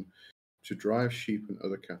herdsmen to drive sheep and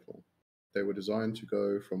other cattle. They were designed to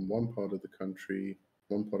go from one part of a country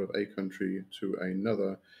to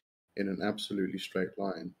another in an absolutely straight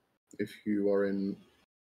line. If you are in,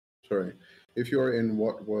 if you are in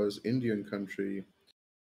what was Indian country,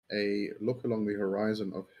 a look along the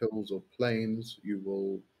horizon of hills or plains, you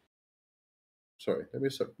will. Sorry, let me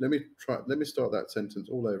start that sentence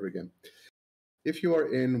all over again. If you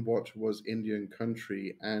are in what was Indian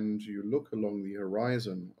country and you look along the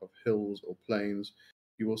horizon of hills or plains,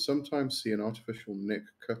 you will sometimes see an artificial nick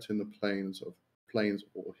cut in the plains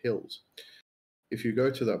or hills. If you go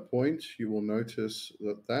to that point, you will notice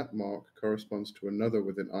that that mark corresponds to another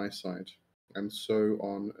within eyesight, and so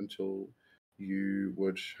on until you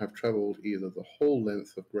would have traveled either the whole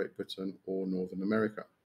length of Great Britain or Northern America.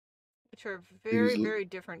 Which are These, very, very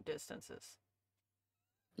different distances.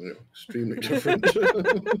 extremely different.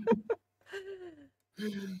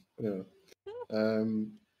 Yeah.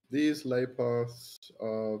 These lay paths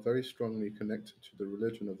are very strongly connected to the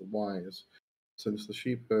religion of the wise, since the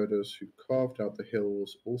sheep herders who carved out the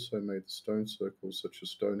hills also made the stone circles such as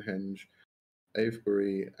Stonehenge,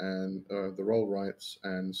 Avebury, and the Rollrights,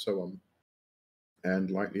 and so on,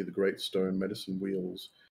 and likely the great stone medicine wheels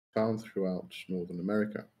found throughout Northern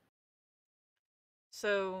America.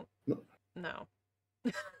 So, No, no.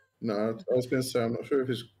 no, I was going to say, I'm not sure if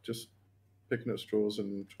he's just picking at straws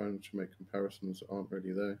and trying to make comparisons that aren't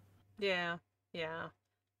really there. Yeah, yeah.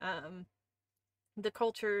 Um, the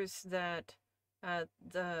cultures that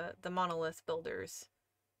the monolith builders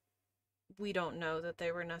we don't know that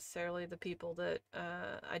they were necessarily the people that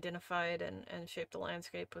identified and shaped the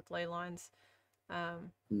landscape with ley lines. Mm.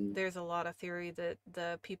 There's a lot of theory that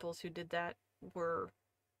the peoples who did that were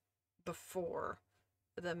before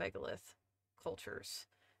the megalith cultures.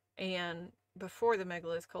 And before the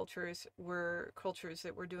megalith cultures were cultures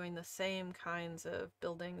that were doing the same kinds of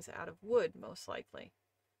buildings out of wood, most likely.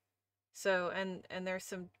 So, and there's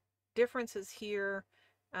some differences here,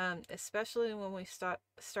 especially when we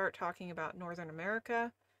start talking about Northern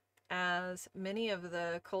America, as many of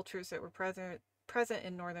the cultures that were present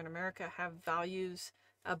in Northern America have values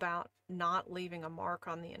about not leaving a mark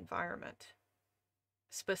on the environment, Mm.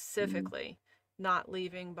 specifically not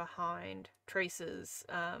leaving behind traces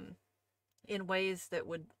in ways that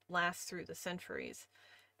would last through the centuries.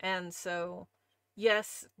 And so,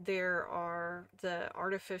 yes, there are the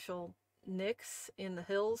artificial nicks in the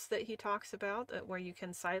hills that he talks about, where you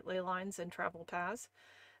can sight ley lines and travel paths.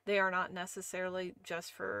 They are not necessarily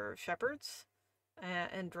just for shepherds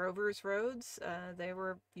and drovers' roads. They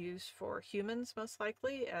were used for humans, most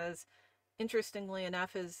likely, as interestingly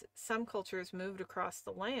enough, as some cultures moved across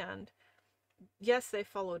the land, yes, they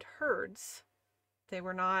followed herds. They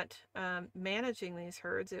were not managing these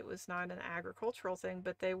herds. It was not an agricultural thing,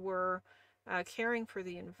 but they were caring for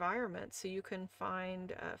the environment. So you can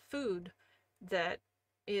find food that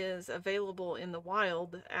is available in the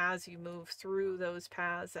wild as you move through those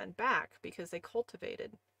paths and back, because they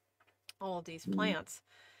cultivated all of these Mm. plants.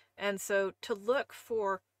 And so to look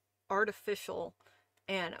for artificial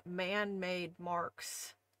and man made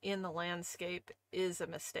marks in the landscape is a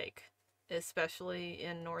mistake, especially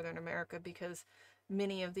in Northern America, because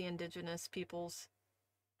many of the indigenous peoples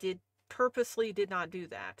did did not do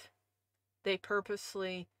that. They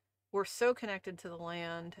purposely were so connected to the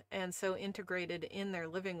land and so integrated in their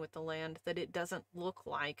living with the land that it doesn't look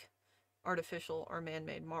like artificial or man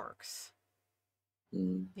made marks.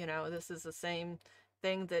 Mm. You know, this is the same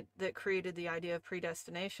thing that created the idea of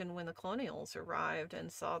predestination when the colonials arrived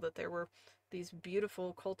and saw that there were these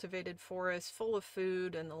beautiful cultivated forests full of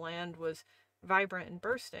food and the land was vibrant and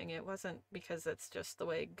bursting. It wasn't because that's just the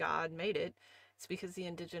way God made it. It's because the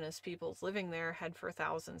indigenous peoples living there had for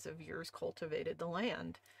thousands of years cultivated the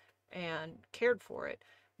land and cared for it,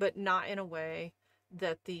 but not in a way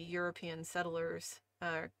that the European settlers,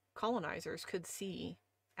 colonizers, could see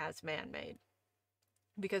as man-made,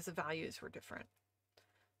 because the values were different.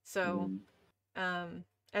 So, Mm.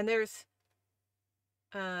 and there's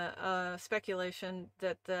a speculation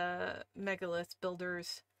that the megalith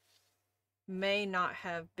builders may not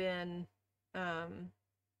have been um,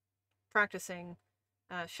 practicing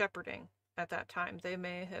shepherding at that time. They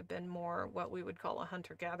may have been more what we would call a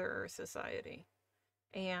hunter gatherer society,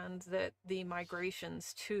 and that the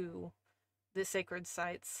migrations to the sacred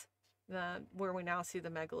sites, where we now see the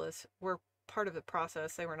megaliths, were part of the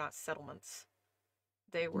process. They were not settlements.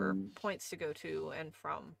 They were Mm. points to go to and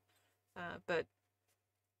from. But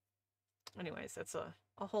anyways, that's a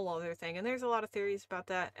whole other thing. And there's a lot of theories about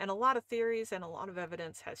that. And a lot of theories and a lot of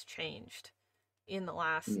evidence has changed in the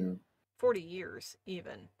last Yeah. 40 years,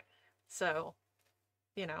 even. So,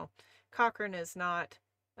 you know, Cochrane is not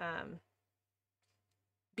um,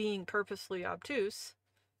 being purposely obtuse.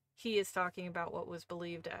 He is talking about what was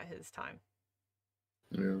believed at his time.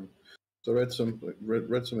 Yeah. So I read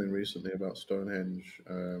something recently about Stonehenge.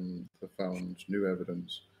 They found new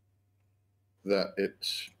evidence that it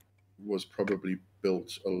was probably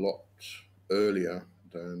built a lot earlier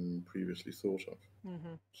than previously thought of.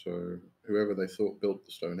 Mm-hmm. So whoever they thought built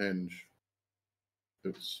the Stonehenge,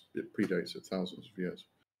 it predates it thousands of years.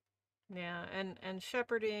 Yeah, and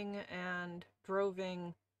shepherding and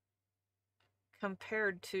droving,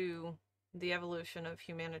 compared to the evolution of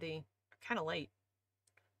humanity, kind of late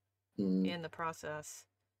Mm. in the process.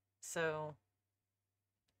 So,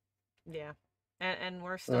 yeah. And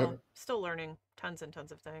we're Uh, still learning tons and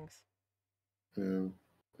tons of things. yeah.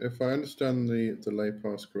 If I understand the lay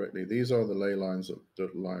pass correctly, these are the ley lines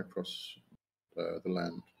that lie across the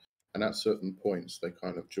land, and at certain points they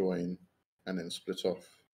kind of join and then split off,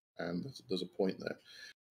 and there's a point there.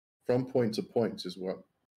 From point to point is what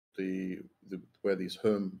the where these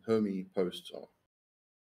Hermy posts are,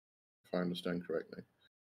 if I understand correctly.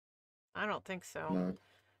 I don't think so. No.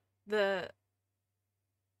 The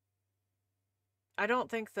I don't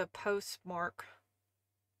think the posts mark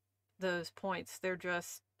those points. They're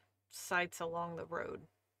just sites along the road,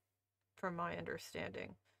 from my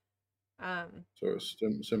understanding. Um, So it's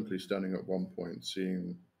simply standing at one point,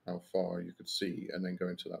 seeing how far you could see, and then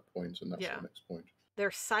going to that point, and that's yeah, the next point.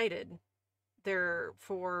 they're sited. They're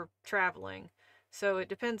for traveling. So it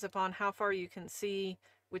depends upon how far you can see,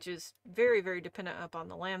 which is very, very dependent upon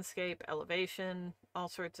the landscape, elevation, all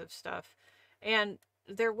sorts of stuff. And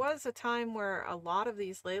there was a time where a lot of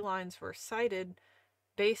these ley lines were sited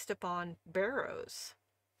based upon barrows.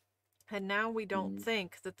 And now we don't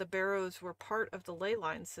think that the barrows were part of the ley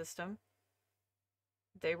line system.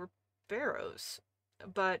 They were barrows.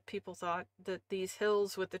 But people thought that these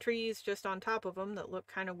hills with the trees just on top of them that look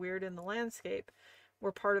kind of weird in the landscape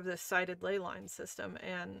were part of this sited ley line system.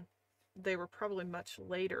 And they were probably much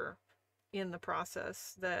later in the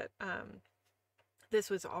process that this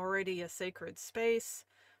was already a sacred space,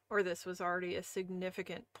 or this was already a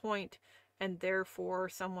significant point, and therefore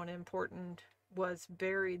someone important was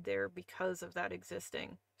buried there because of that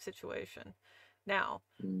existing situation. Now,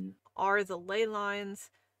 are the ley lines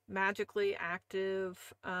magically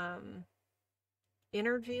active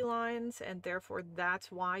energy lines, and therefore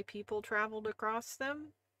that's why people traveled across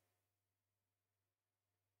them?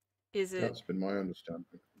 Is it? That's been my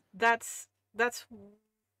understanding. That's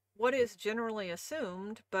what is generally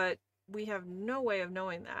assumed, but we have no way of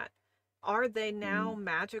knowing that. Are they now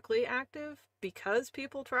magically active because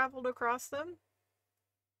people traveled across them?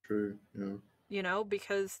 True, yeah. You know,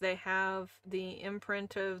 because they have the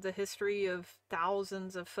imprint of the history of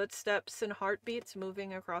thousands of footsteps and heartbeats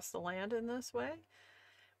moving across the land in this way.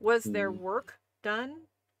 Was there work done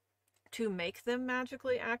to make them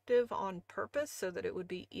magically active on purpose so that it would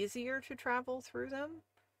be easier to travel through them?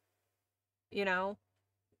 You know,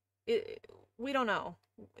 we don't know.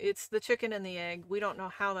 It's the chicken and the egg. We don't know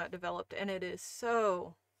how that developed, and it is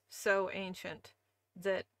so ancient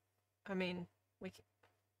that, I mean,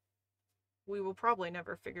 we will probably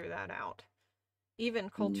never figure that out. Even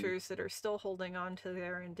cultures that are still holding on to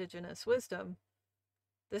their indigenous wisdom,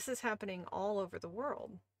 this is happening all over the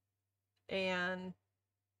world. And,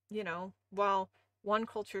 you know, while one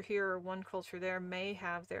culture here or one culture there may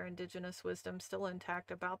have their indigenous wisdom still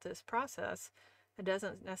intact about this process, it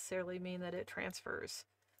doesn't necessarily mean that it transfers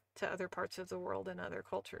to other parts of the world and other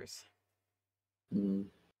cultures. Yeah.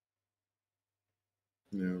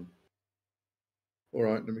 All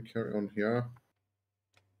right, let me carry on here,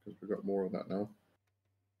 because we've got more of that now.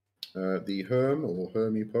 The Herm, or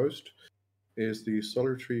Hermy post, is the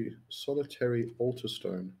solitary altar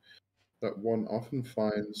stone that one often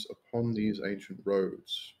finds upon these ancient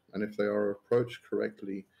roads, and if they are approached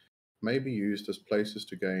correctly, may be used as places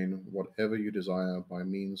to gain whatever you desire by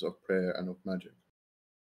means of prayer and of magic.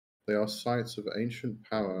 They are sites of ancient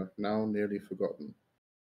power now nearly forgotten,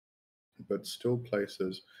 but still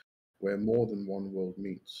places where more than one world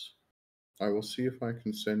meets. I will see if I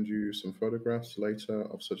can send you some photographs later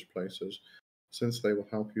of such places, since they will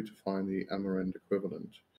help you to find the Amarend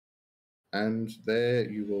equivalent. And there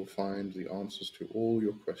you will find the answers to all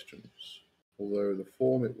your questions, although the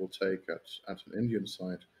form it will take at an Indian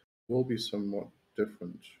site will be somewhat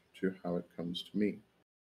different to how it comes to me.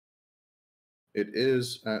 It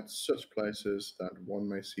is at such places that one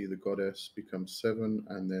may see the goddess become 7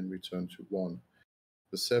 and then return to 1.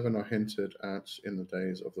 The 7 are hinted at in the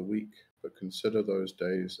days of the week, but consider those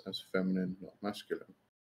days as feminine, not masculine.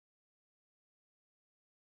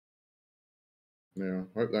 Yeah,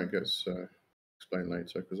 I hope that gets explained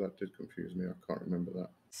later, because that did confuse me. I can't remember that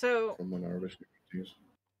from when I originally read these.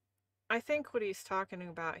 I think what he's talking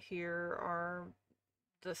about here are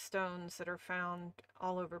the stones that are found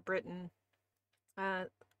all over Britain.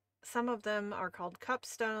 Some of them are called cup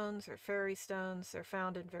stones or fairy stones. They're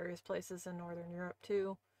found in various places in Northern Europe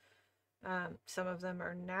too. Some of them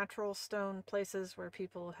are natural stone places where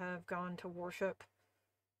people have gone to worship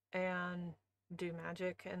and do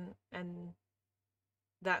magic and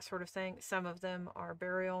that sort of thing. Some of them are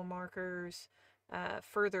burial markers.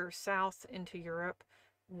 Further south into Europe,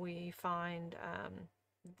 we find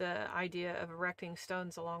the idea of erecting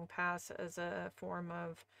stones along paths as a form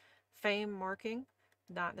of fame marking,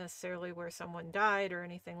 not necessarily where someone died or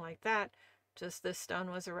anything like that, just this stone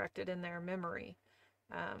was erected in their memory.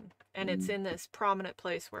 And it's in this prominent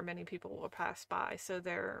place where many people will pass by, so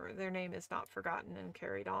their name is not forgotten and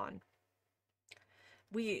carried on.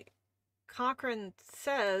 Cochrane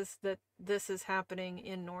says that this is happening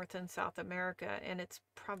in North and South America, and it's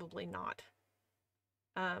probably not.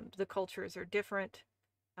 The cultures are different.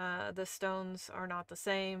 The stones are not the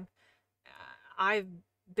same. I've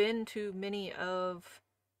been to many of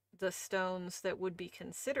the stones that would be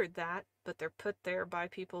considered that, but they're put there by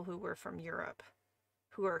people who were from Europe,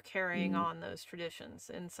 who are carrying on those traditions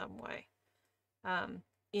in some way.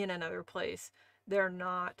 In another place, they're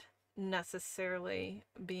not necessarily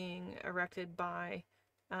being erected by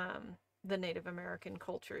the Native American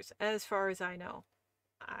cultures, as far as I know.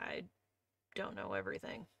 I don't know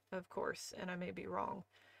everything, of course, and I may be wrong.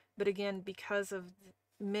 But again, because of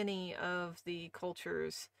many of the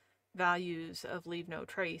culture's values of leave no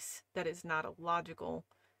trace, that is not a logical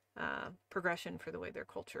progression for the way their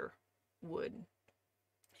culture would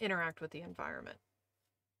interact with the environment.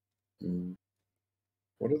 Mm.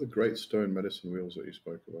 What are the great stone medicine wheels that you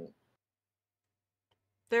spoke about?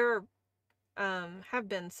 There have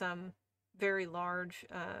been some very large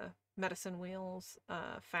medicine wheels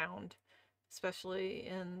found, especially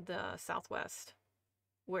in the Southwest,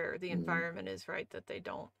 where the environment is right that they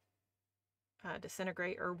don't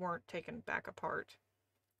disintegrate or weren't taken back apart.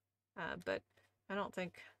 But I don't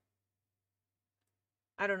think,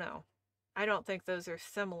 I don't know. I don't think those are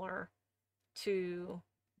similar to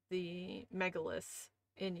the megaliths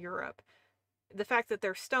in Europe. The fact that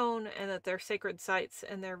they're stone and that they're sacred sites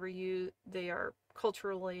and they are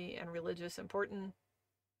culturally and religious important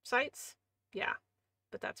sites, yeah,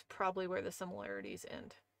 but that's probably where the similarities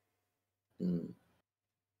end. Mm.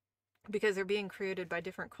 Because they're being created by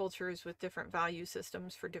different cultures with different value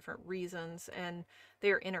systems for different reasons, and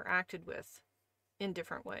they are interacted with in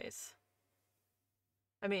different ways.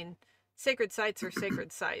 I mean, sacred sites are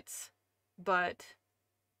sacred sites, but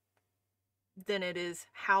then it is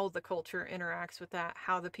how the culture interacts with that,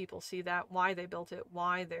 how the people see that, why they built it,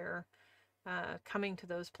 why they're coming to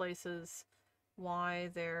those places, why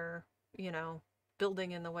they're,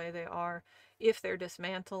 building in the way they are, if they're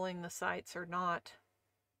dismantling the sites or not.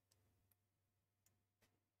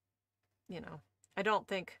 I don't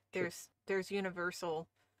think there's universal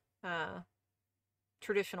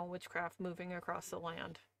traditional witchcraft moving across the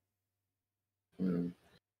land. Yeah.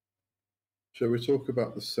 Shall we talk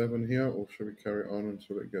about the 7 here, or shall we carry on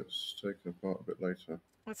until it gets taken apart a bit later?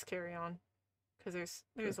 Let's carry on, because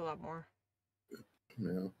there's a lot more.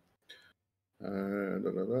 Yeah.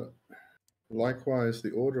 Likewise,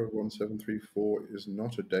 the order of 1734 is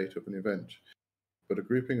not a date of an event, but a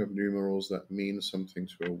grouping of numerals that mean something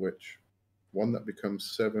to a witch, one that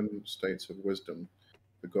becomes 7 states of wisdom,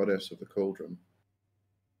 the goddess of the cauldron,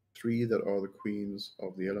 3 that are the queens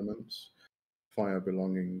of the elements, fire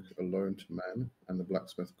belonging alone to man and the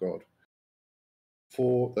blacksmith god,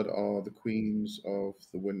 4 that are the queens of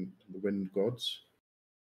the wind gods.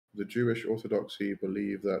 The Jewish orthodoxy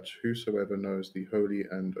believe that whosoever knows the holy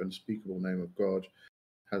and unspeakable name of God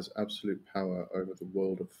has absolute power over the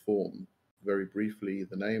world of form. Very briefly,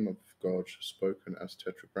 the name of God, spoken as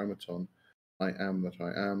Tetragrammaton, I am that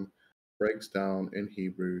I am, breaks down in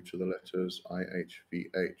Hebrew to the letters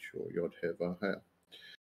IHVH, or Yod He Vav He,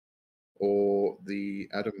 or the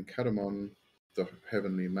Adam Kadmon, the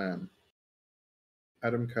heavenly man.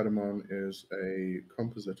 Adam Kadmon is a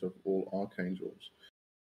composite of all archangels.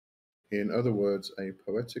 In other words, a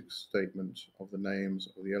poetic statement of the names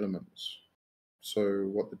of the elements. So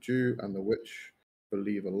what the Jew and the witch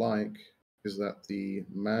believe alike is that the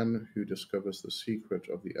man who discovers the secret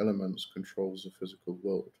of the elements controls the physical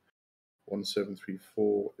world.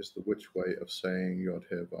 1734 is the witch way of saying Yod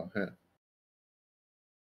He Vav He.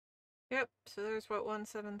 Yep, so there's what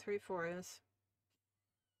 1734 is.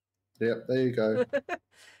 Yep, there you go.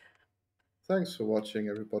 Thanks for watching,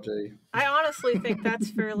 everybody. I honestly think that's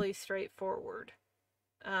fairly straightforward.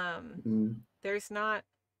 There's not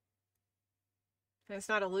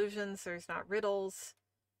illusions, there's not riddles,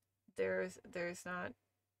 there's not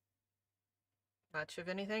much of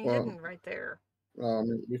anything hidden right there.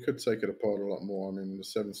 We could take it apart a lot more. I mean, the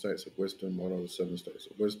 7 states of wisdom. What are the 7 states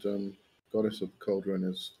of wisdom? Goddess of the cauldron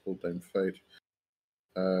is called Dame Fate.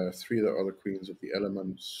 3 that are the queens of the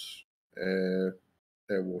elements: air,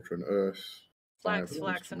 water, and earth. Flax,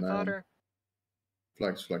 and fodder.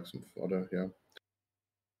 Flax, and fodder. Yeah.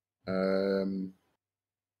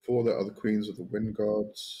 4 that are the queens of the wind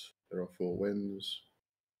gods. There are 4 winds.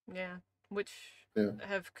 Yeah, which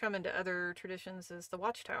have come into other traditions as the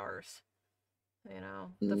watchtowers.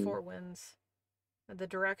 The 4 winds. The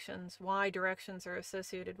directions. Why directions are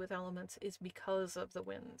associated with elements is because of the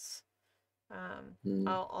winds.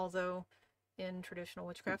 Although in traditional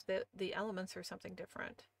witchcraft, the elements are something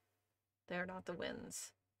different. They're not the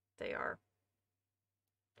winds. They are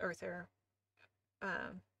earth, air,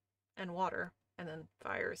 and water. And then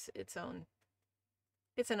fire's its own.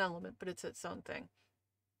 It's an element, but it's its own thing.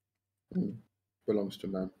 Belongs to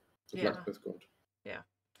man. The blacksmith god. Yeah.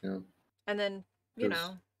 Yeah. And then, the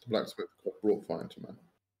blacksmith god brought fire to man.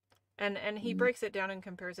 And he breaks it down and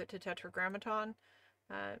compares it to Tetragrammaton,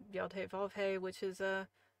 Yod He Vav He, which is a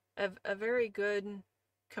very good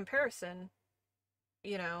comparison.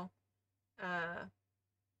 I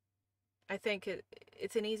think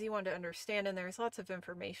it's an easy one to understand, and there's lots of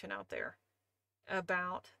information out there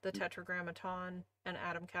about the Tetragrammaton and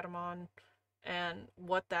Adam Kadmon and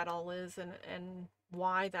what that all is and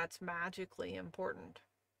why that's magically important.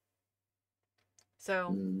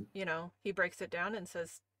 So, Mm. he breaks it down and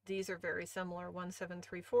says these are very similar.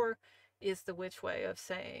 1734 is the witch way of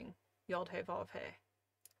saying Yod He Vav He.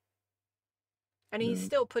 And he's Yeah.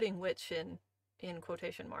 still putting witch in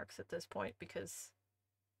quotation marks at this point because,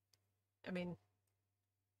 I mean,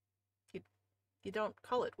 you don't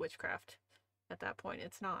call it witchcraft at that point.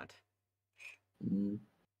 It's not. Mm.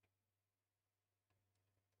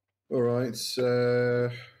 All right.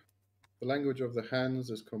 The language of the hands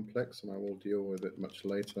is complex, and I will deal with it much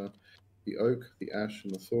later. The oak, the ash,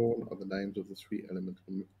 and the thorn are the names of the three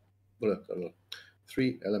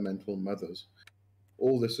elemental mothers.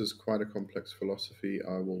 All this is quite a complex philosophy.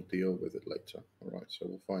 I will deal with it later. All right, so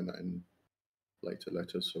we'll find that in later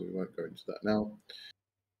letters, so we won't go into that now.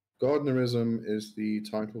 Gardnerism is the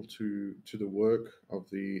title to the work of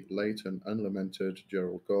the late and unlamented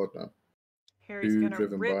Gerald Gardner, Harry's who, gonna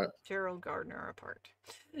driven rip by Gerald Gardner apart.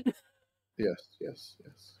 yes,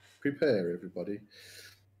 prepare everybody,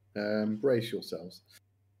 brace yourselves.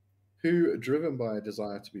 Who, driven by a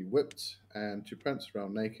desire to be whipped and to prance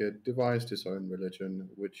around naked, devised his own religion,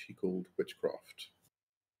 which he called witchcraft.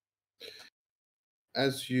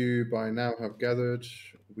 As you by now have gathered,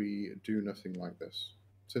 we do nothing like this.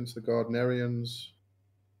 Since the Gardnerians,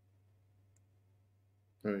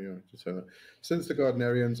 oh yeah, just say that. Since the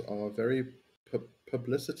Gardnerians are very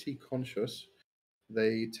publicity conscious,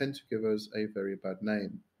 they tend to give us a very bad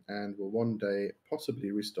name and will one day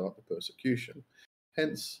possibly restart the persecution.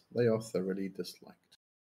 Hence, they are thoroughly disliked.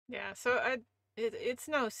 Yeah, so it's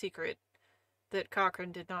no secret that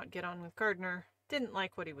Cochrane did not get on with Gardner, didn't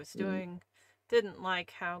like what he was Mm, doing, didn't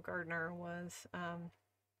like how Gardner was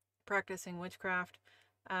practicing witchcraft.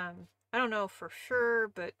 I don't know for sure,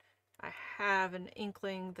 but I have an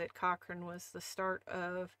inkling that Cochrane was the start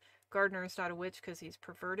of Gardner is not a witch because he's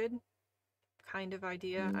perverted kind of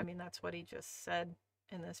idea. I mm, mean, that's what he just said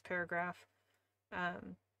in this paragraph.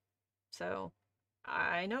 Um, so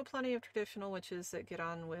I know plenty of traditional witches that get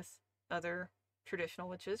on with other traditional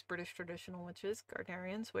witches, British traditional witches,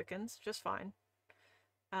 Gardnerians, Wiccans, just fine.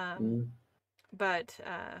 Um, mm, but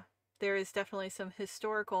there is definitely some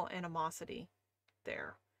historical animosity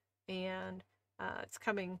there. And it's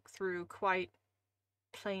coming through quite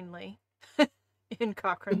plainly in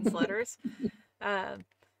Cochrane's letters.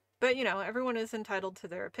 But, everyone is entitled to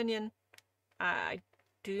their opinion. I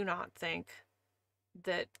do not think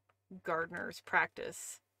that Gardner's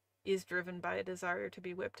practice is driven by a desire to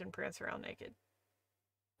be whipped and prance around naked.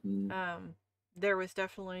 mm, There was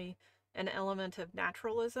definitely an element of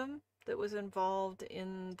naturalism that was involved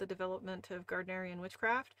in the development of Gardnerian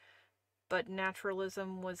witchcraft, but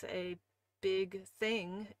naturalism was a big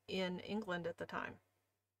thing in England at the time.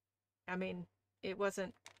 I mean, it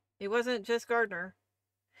wasn't just Gardner.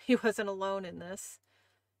 He wasn't alone in this.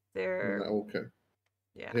 There okay.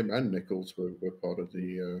 yeah, Him and Nichols were part of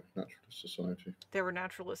the Naturalist Society. there were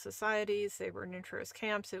naturalist societies, they were naturist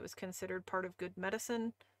camps. It was considered part of good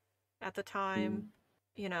medicine at the Mm,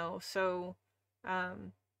 time, so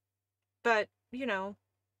um but,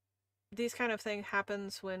 these kind of thing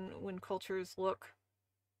happens when cultures look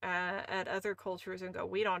at other cultures and go,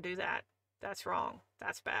 we don't do that. That's wrong.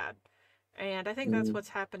 That's bad. And I think that's mm, what's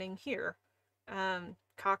happening here.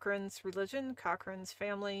 Cochrane's religion, Cochrane's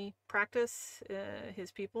family practice,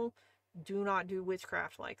 his people do not do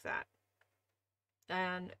witchcraft like that.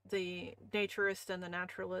 And the naturist and the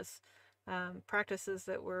naturalist practices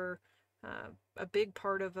that were a big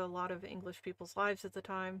part of a lot of English people's lives at the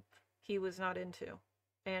time, he was not into,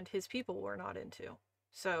 and his people were not into.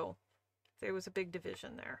 So there was a big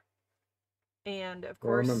division there. And of I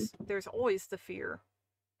remember. course, there's always the fear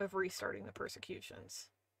of restarting the persecutions.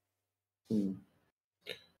 Mm.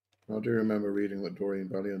 I do remember reading that Doreen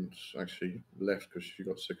Valiant actually left because she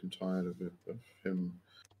got sick and tired of him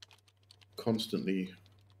constantly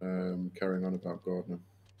carrying on about Gardner.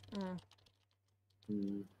 Mm.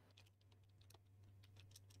 Mm.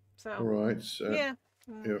 All So, right. yeah,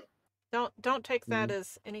 Yeah. don't take that Mm.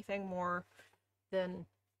 as anything more than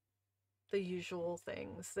the usual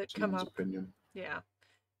things that come Someone's up. opinion. Yeah,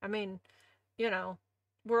 I mean, you know,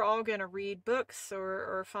 we're all gonna read books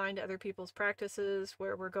or find other people's practices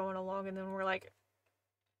where we're going along, and then we're like,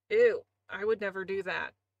 ew, I would never do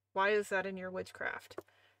that. Why is that in your witchcraft?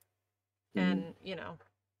 Mm. And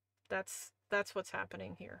that's what's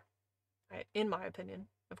happening here, in my opinion,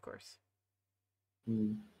 of course.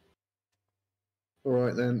 Mm. All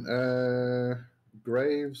right then.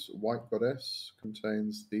 Graves' White Goddess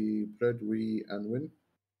contains the Predwi Anwin.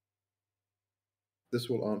 This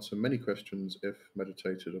will answer many questions if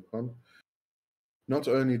meditated upon. Not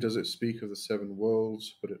only does it speak of the seven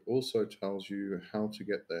worlds, but it also tells you how to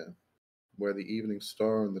get there. where the evening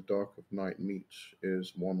star and the dark of night meet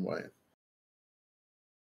is one way.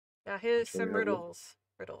 Now here's Shall we some have a look?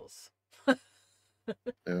 riddles.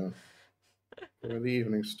 Yeah. Where the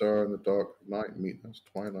evening star and the dark of night meet, that's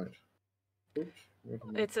twilight. Oops.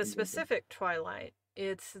 It's a specific twilight.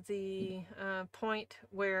 It's the point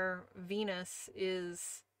where Venus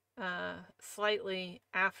is slightly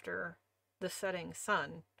after the setting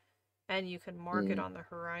sun, and you can mark it on the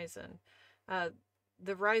horizon.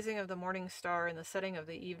 The rising of the morning star and the setting of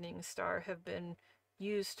the evening star have been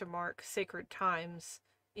used to mark sacred times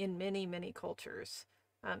in many, many cultures.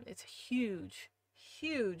 It's a huge,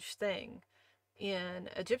 huge thing in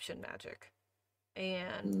Egyptian magic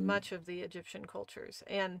and much of the Egyptian cultures.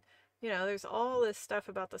 And, there's all this stuff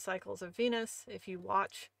about the cycles of Venus. If you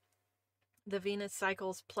watch the Venus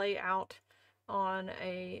cycles play out on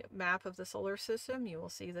a map of the solar system, you will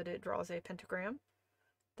see that it draws a pentagram.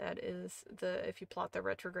 That is if you plot the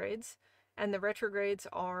retrogrades. And the retrogrades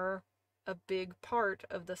are a big part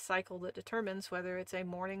of the cycle that determines whether it's a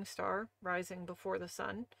morning star rising before the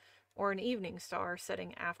sun or an evening star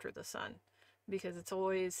setting after the sun, because it's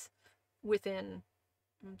always within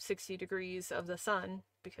 60 degrees of the sun,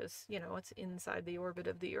 because it's inside the orbit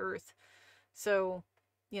of the earth. So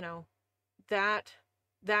that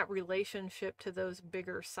relationship to those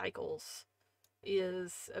bigger cycles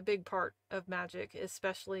is a big part of magic,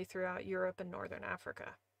 especially throughout Europe and Northern Africa.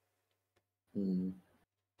 All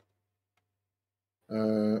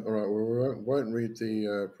right, well, we won't read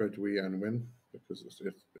the Predwi and Win because it's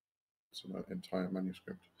an entire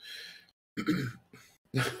manuscript.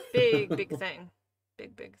 Big thing.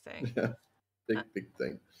 Big thing. Yeah, big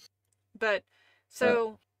thing. But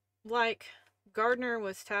so, like, Gardner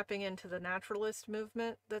was tapping into the naturalist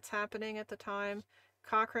movement that's happening at the time.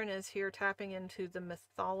 Cochrane is here tapping into the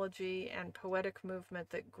mythology and poetic movement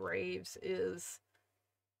that Graves is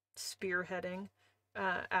spearheading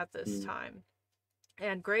at this time.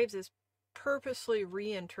 And Graves is purposely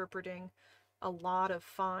reinterpreting a lot of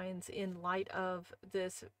finds in light of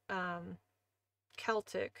this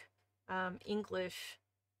Celtic, English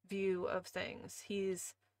view of things.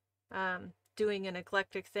 He's doing an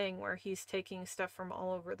eclectic thing where he's taking stuff from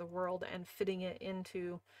all over the world and fitting it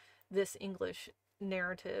into this English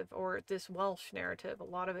narrative or this Welsh narrative. A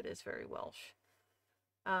lot of it is very Welsh.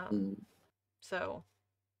 So,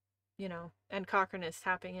 and Cochrane is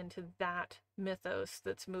tapping into that mythos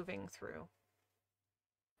that's moving through.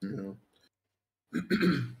 Yeah.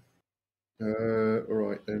 All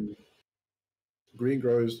right, then. Green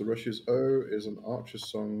Grows the Rush's O is an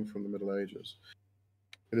archer's song from the Middle Ages.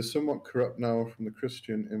 It is somewhat corrupt now from the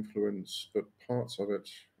Christian influence, but parts of it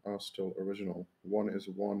are still original. One is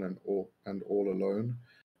one and all alone,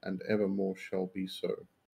 and evermore shall be so.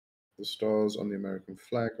 The stars on the American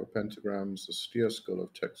flag are pentagrams. The steer skull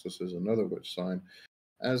of Texas is another witch sign,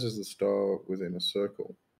 as is the star within a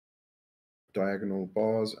circle. Diagonal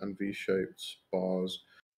bars and V-shaped bars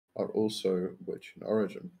are also witch in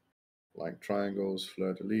origin, like triangles,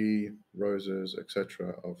 fleur-de-lis, roses,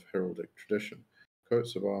 etc. of heraldic tradition.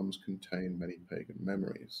 Coats of arms contain many pagan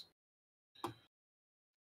memories.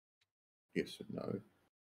 Yes and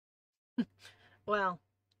no. Well,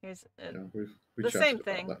 here's we the same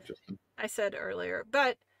thing about that just then. I said earlier.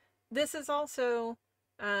 But this is also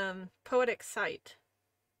poetic sight.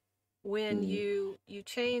 When you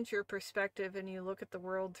change your perspective and you look at the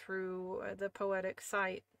world through the poetic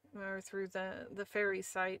sight or through the fairy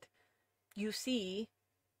sight, you see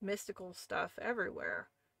mystical stuff everywhere.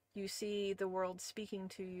 You see the world speaking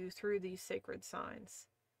to you through these sacred signs.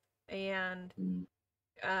 And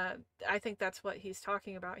I think that's what he's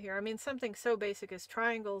talking about here. I mean, something so basic as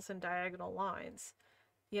triangles and diagonal lines.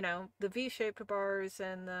 The V-shaped bars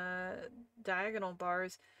and the diagonal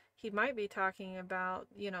bars, he might be talking about,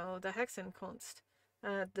 the Hexenkunst,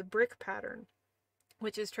 the brick pattern,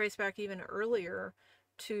 which is traced back even earlier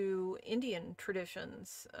to Indian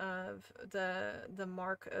traditions of the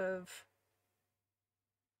mark of,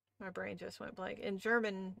 my brain just went blank. In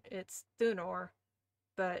German, it's Thunor,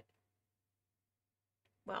 but,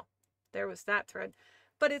 well, there was that thread.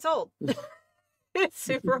 But it's old. It's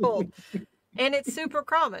super old. And it's super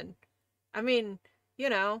common. I mean,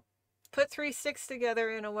 put 3 sticks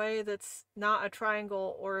together in a way that's not a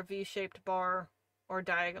triangle or a V-shaped bar or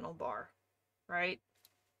diagonal bar, right?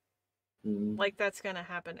 Like, that's gonna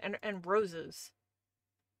happen. And roses.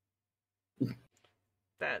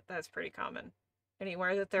 That's pretty common.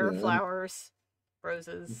 Anywhere that there are flowers,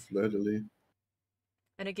 roses. Fleur-de-lis.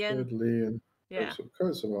 And again, Fleur-de-lis and yeah.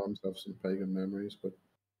 coats of arms have some pagan memories, but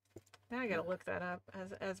now I gotta look that up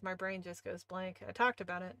as my brain just goes blank. I talked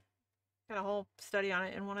about it. Got a whole study on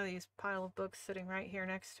it in one of these pile of books sitting right here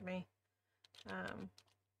next to me.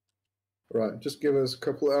 Right, just give us a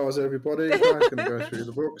couple hours, everybody. I'm going to go through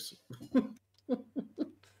the books.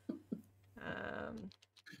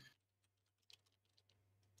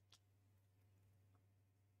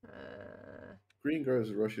 Green Grows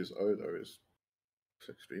the Rushes though, is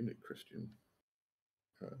extremely Christian.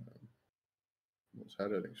 It's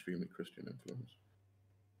had an extremely Christian influence.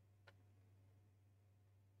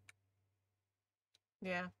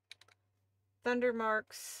 Yeah. Thunder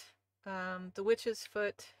Marks, the Witch's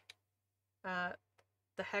Foot, the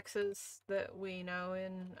hexes that we know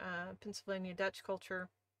in Pennsylvania Dutch culture,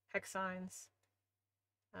 hex signs.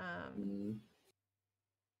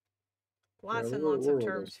 Lots and lots of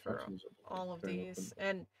terms for all of these,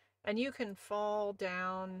 and you can fall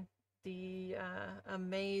down the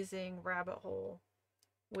amazing rabbit hole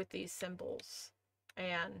with these symbols,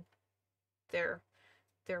 and they're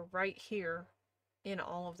right here in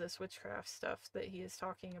all of this witchcraft stuff that he is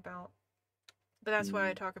talking about. But that's why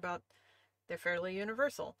I talk about they're fairly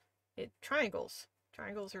universal. Triangles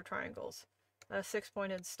are triangles. A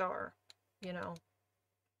six-pointed star, you know,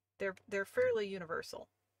 they're fairly universal.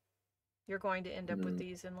 You're going to end up with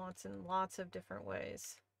these in lots and lots of different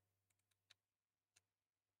ways.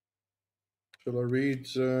 Shall I read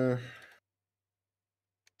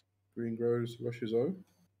Green Grows Rushes O?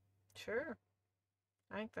 Sure.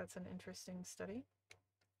 I think that's an interesting study.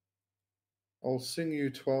 I'll sing you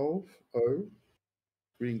 12, O.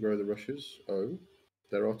 Green grow the rushes, O.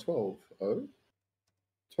 There are 12, O.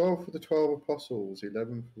 12 for the 12 apostles,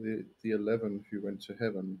 11 for the 11 who went to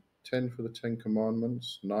heaven, 10 for the 10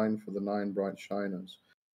 commandments, 9 for the 9 bright shiners,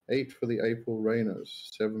 8 for the April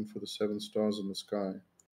rainers, 7 for the 7 stars in the sky,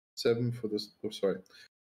 6 for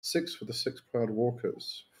the 6 proud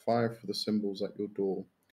walkers, 5 for the symbols at your door,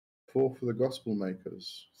 4 for the gospel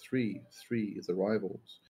makers, 3 the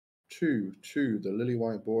rivals, 2 the lily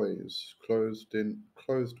white boys,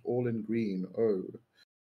 clothed all in green, oh.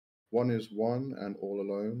 One is one, and all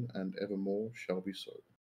alone, and evermore shall be so.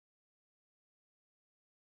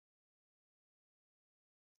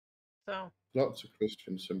 So lots of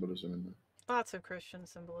Christian symbolism in there. Lots of Christian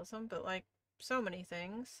symbolism, but like so many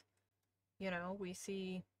things, you know, we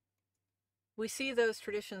see those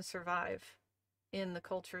traditions survive in the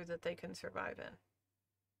culture that they can survive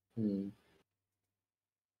in.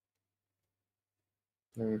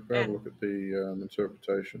 And if we have a look at the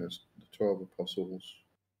interpretation, it's the 12 apostles.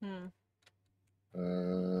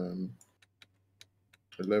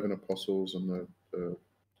 11 apostles, and the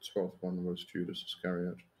 12th one was Judas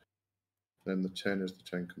Iscariot. Then the 10 is the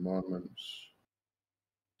 10 commandments.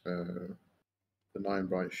 The 9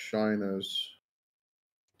 bright shiners,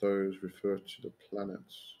 those refer to the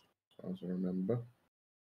planets, as far as I remember,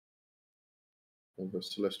 or the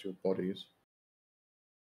celestial bodies.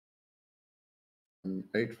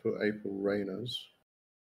 8 for April rainers.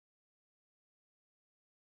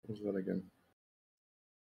 What was that again?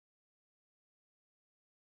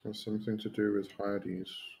 Has something to do with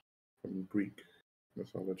Hyades from Greek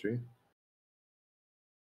mythology.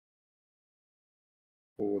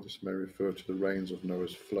 Or this may refer to the rains of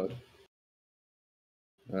Noah's flood.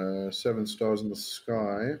 7 stars in the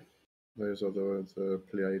sky. Those are the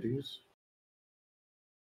Pleiades.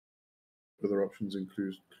 Other options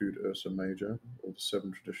include Ursa Major, or the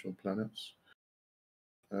 7 traditional planets.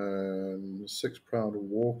 6 proud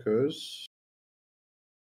walkers.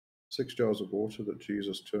 6 jars of water that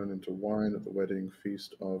Jesus turned into wine at the wedding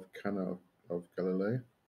feast of Cana of Galilee.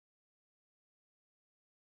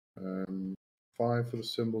 5 for the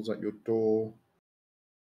symbols at your door.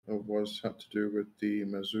 Had to do with the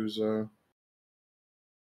mezuzah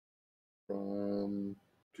from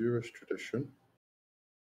Jewish tradition.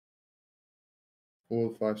 All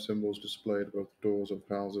the 5 symbols displayed above the doors of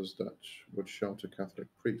houses that would shelter Catholic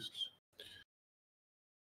priests.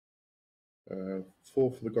 4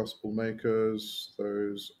 for the gospel makers.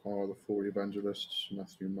 Those are the 4 evangelists,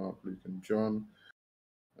 Matthew, Mark, Luke, and John.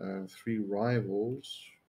 3 rivals.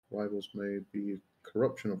 Rivals may be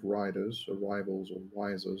corruption of riders, or rivals, or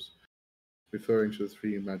wisers, referring to the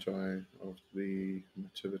 3 magi of the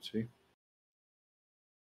Nativity.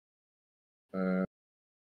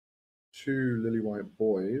 2 lily white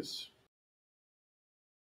boys.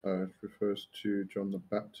 It refers to John the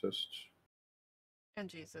Baptist and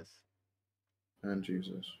Jesus.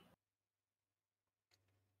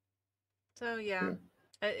 So yeah.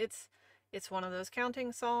 It's one of those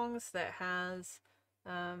counting songs that has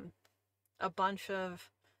a bunch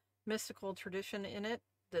of mystical tradition in it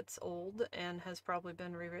that's old and has probably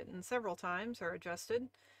been rewritten several times or adjusted.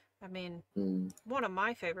 I mean, one of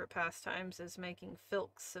my favorite pastimes is making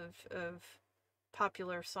filks of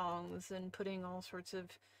popular songs and putting all sorts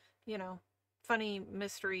of, you know, funny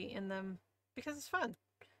mystery in them because it's fun.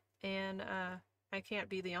 And I can't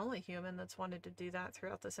be the only human that's wanted to do that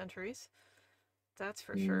throughout the centuries. That's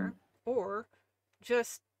for sure. Or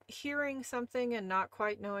just hearing something and not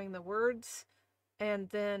quite knowing the words and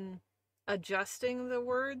then adjusting the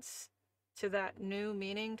words to that new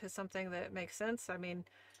meaning, to something that makes sense. I mean,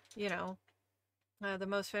 you know, the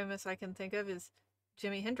most famous I can think of is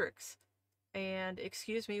Jimi Hendrix. And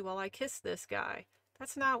excuse me while I kiss this guy.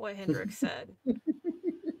 That's not what Hendrix said.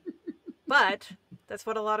 But that's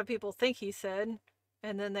what a lot of people think he said.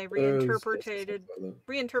 And then they reinterpreted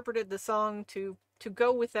the song to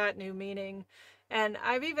go with that new meaning. And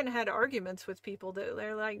I've even had arguments with people that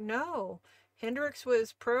they're like, no, Hendrix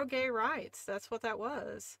was pro gay rights. That's what that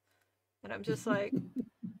was. And I'm just like,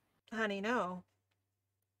 honey, no.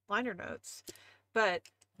 Liner notes. But,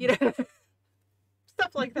 you know,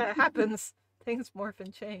 stuff like that happens. Things morph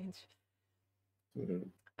and change.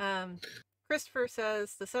 Christopher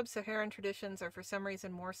says the sub-Saharan traditions are for some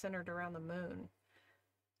reason more centered around the moon.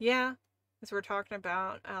 Yeah, as we're talking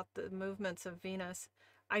about the movements of Venus,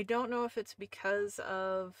 I don't know if it's because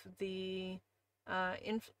of the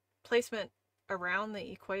placement around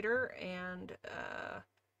the equator and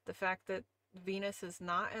the fact that Venus is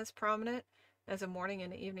not as prominent as a morning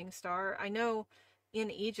and evening star. I know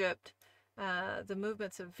in Egypt, the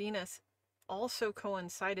movements of Venus also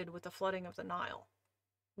coincided with the flooding of the Nile,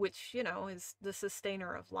 which, you know, is the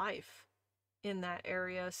sustainer of life in that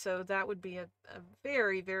area. So that would be a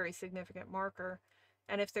very, very significant marker.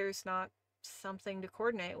 And if there's not something to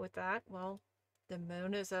coordinate with that, well, the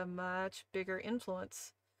moon is a much bigger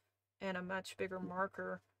influence and a much bigger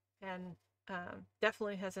marker, and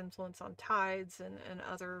definitely has influence on tides and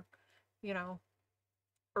other, you know,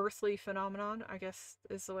 earthly phenomenon, I guess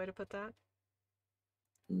is the way to put that.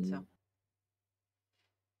 So.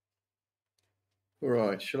 All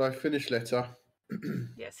right, shall I finish letter?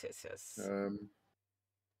 Yes. The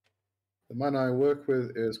man I work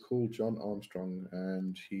with is called John Armstrong,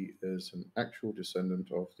 and he is an actual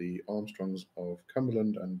descendant of the Armstrongs of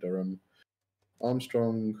Cumberland and Durham.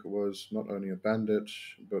 Armstrong was not only a bandit,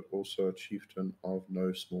 but also a chieftain of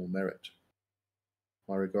no small merit.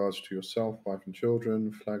 My regards to yourself, wife and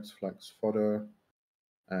children, flags, fodder,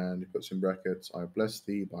 and he puts in brackets, I bless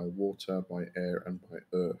thee by water, by air, and by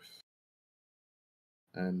earth.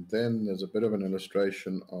 And then there's a bit of an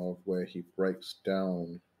illustration of where he breaks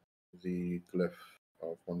down the glyph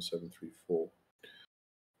of 1734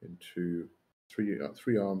 into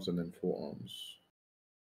three arms and then four arms.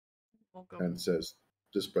 And says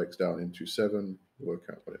this breaks down into 7. Work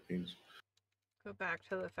out what it means. Go back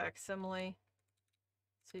to the facsimile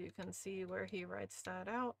so you can see where he writes that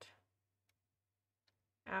out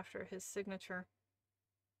after his signature.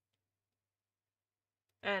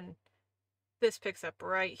 And this picks up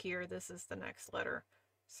right here. This is the next letter.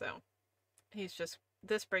 So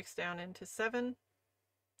this breaks down into 7. And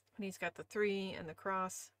he's got the 3 and the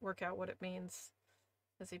cross. Work out what it means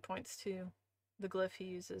as he points to the glyph he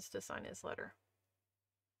uses to sign his letter.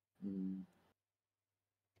 And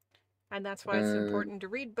that's why it's important to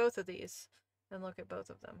read both of these and look at both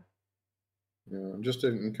of them. Yeah, just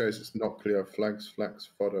in case it's not clear, flags,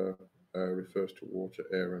 fodder refers to water,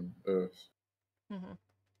 air, and earth. Mm-hmm.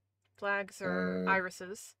 Flags are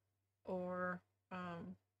irises, or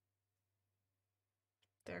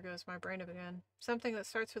there goes my brain again. Something that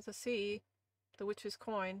starts with a C, the witch's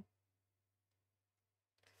coin.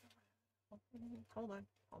 Hold on.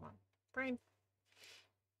 Brain.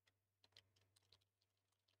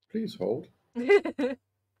 Please hold. I'm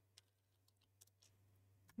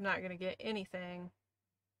not going to get anything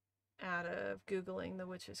out of Googling the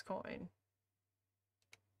witch's coin.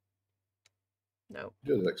 Nope.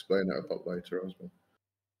 Just explain that about later as well.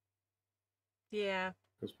 Yeah.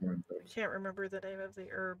 I can't remember the name of the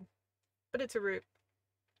herb, but it's a root.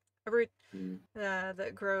 A root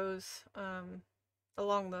that grows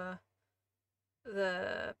along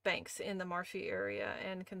the banks in the marshy area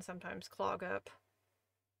and can sometimes clog up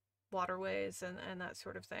waterways and that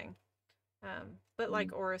sort of thing. But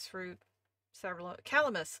like orris root, several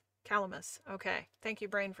calamus. Okay, thank you,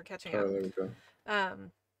 brain, for catching up. There we go.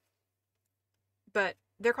 But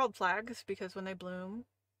they're called flags because when they bloom,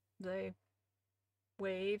 they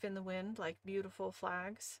wave in the wind like beautiful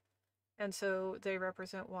flags, and so they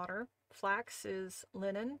represent water. Flax is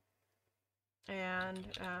linen, and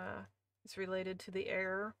it's related to the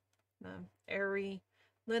air, the airy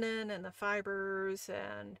linen and the fibers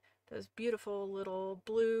and those beautiful little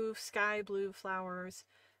blue, sky blue flowers.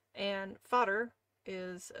 And fodder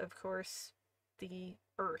is, of course, the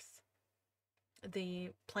earth, the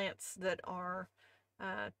plants that are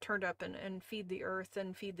turned up and feed the earth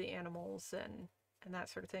and feed the animals and that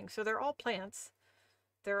sort of thing. So they're all plants.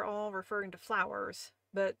 They're all referring to flowers,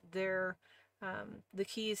 but they're the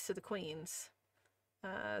keys to the queens.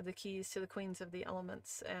 The keys to the queens of the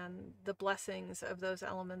elements and the blessings of those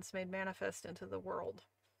elements made manifest into the world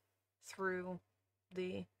through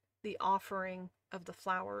the offering of the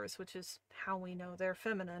flowers, which is how we know they're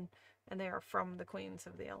feminine and they are from the queens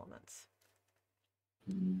of the elements.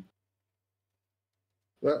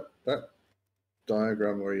 That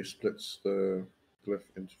diagram where he splits the glyph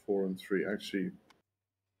into 4 and 3, actually,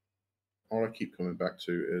 all I keep coming back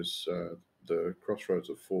to is the crossroads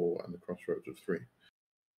of 4 and the crossroads of 3.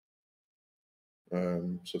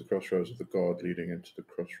 So the crossroads of the god leading into the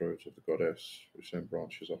crossroads of the goddess, which then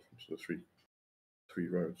branches off into the three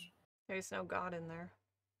roads. There's no god in there.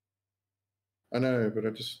 I know, but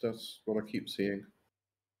that's what I keep seeing.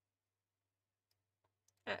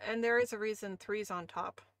 And there is a reason 3's on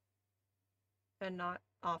top and not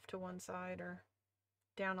off to one side or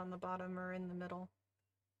down on the bottom or in the middle.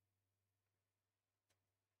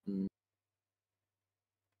 Are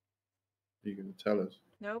you going to tell us?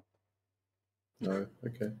 Nope. No?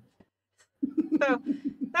 Okay. So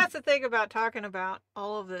that's the thing about talking about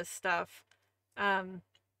all of this stuff.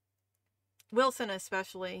 Wilson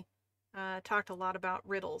especially talked a lot about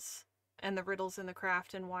riddles and the riddles in the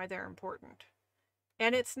craft and why they're important.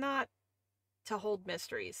 And it's not to hold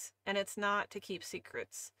mysteries, and it's not to keep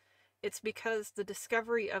secrets. It's because the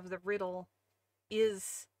discovery of the riddle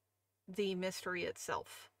is the mystery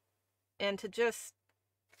itself. And to just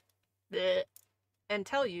bleh, and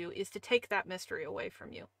tell you is to take that mystery away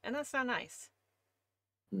from you. And that's not nice.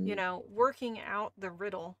 You know, working out the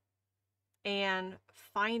riddle and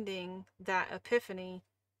finding that epiphany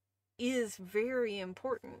is very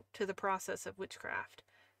important to the process of witchcraft.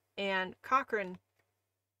 And Cochrane,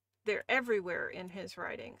 they're everywhere in his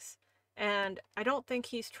writings. And I don't think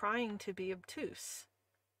he's trying to be obtuse.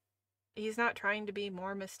 He's not trying to be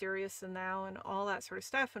more mysterious than thou and all that sort of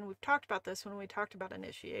stuff. And we've talked about this when we talked about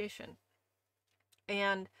initiation.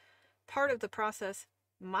 And part of the process,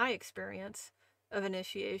 my experience of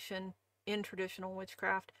initiation in traditional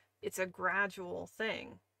witchcraft, it's a gradual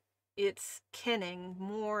thing. It's kenning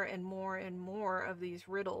more and more and more of these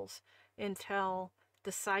riddles until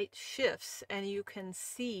the sight shifts and you can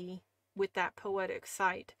see with that poetic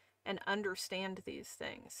sight and understand these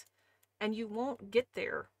things. And you won't get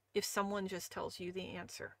there if someone just tells you the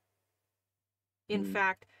answer. In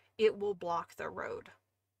fact, it will block the road.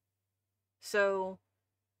 So,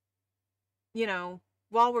 you know,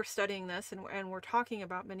 while we're studying this and we're talking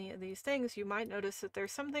about many of these things, you might notice that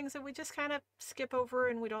there's some things that we just kind of skip over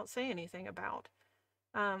and we don't say anything about.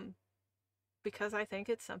 Because I think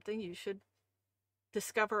it's something you should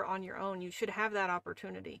discover on your own. You should have that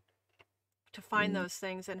opportunity to find those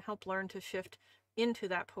things and help learn to shift into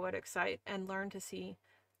that poetic sight and learn to see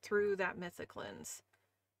through that mythic lens.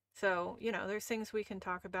 So, you know, there's things we can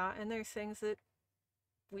talk about and there's things that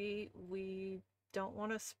we don't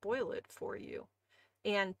want to spoil it for you.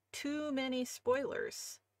 And too many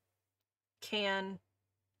spoilers can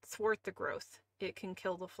thwart the growth. It can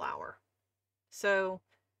kill the flower. So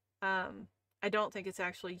I don't think it's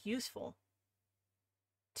actually useful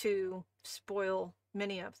to spoil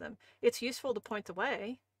many of them. It's useful to point the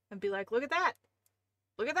way and be like, look at that.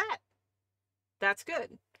 Look at that. That's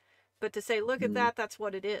good. But to say, look at that, that's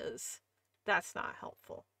what it is, that's not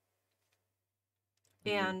helpful.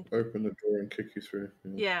 And open the door and kick you through.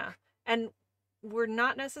 Yeah. And we're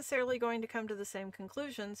not necessarily going to come to the same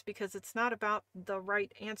conclusions because it's not about the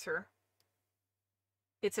right answer.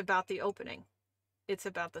 It's about the opening. It's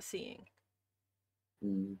about the seeing.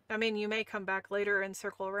 I mean, you may come back later and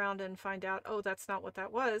circle around and find out, oh, that's not what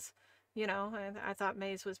that was. You know, I thought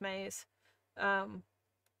maze was maze. And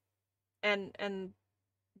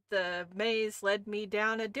the maze led me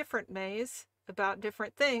down a different maze about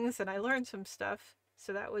different things, and I learned some stuff,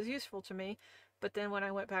 so that was useful to me. But then when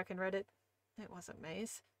I went back and read it, it wasn't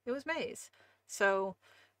maze. It was maze. So,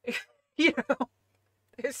 you know,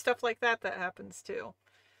 there's stuff like that happens too.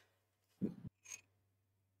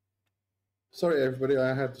 Sorry, everybody,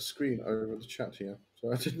 I had the screen over the chat here,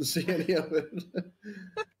 so I didn't see any of it.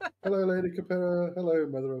 Hello, Lady Capera. Hello,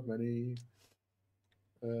 Mother of Many.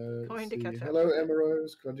 Going to catch up. Hello, Emma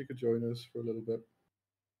Rose. Glad you could join us for a little bit.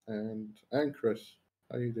 And Chris,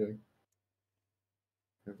 how are you doing?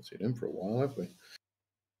 Haven't seen him for a while, have we?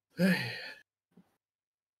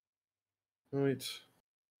 Right.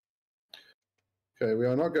 Okay, we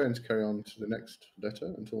are not going to carry on to the next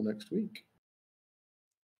letter until next week.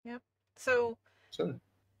 Yep. So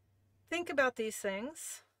think about these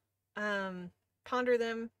things, ponder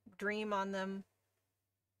them, dream on them,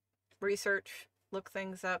 research, look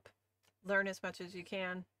things up, learn as much as you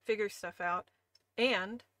can, figure stuff out,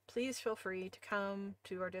 and please feel free to come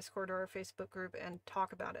to our Discord or our Facebook group and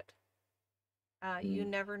talk about it. You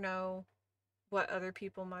never know what other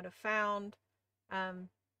people might have found. And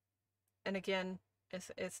again,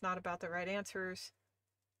 it's not about the right answers.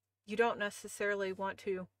 You don't necessarily want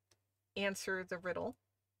to answer the riddle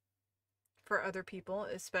for other people,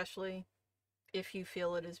 especially if you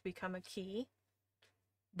feel it has become a key.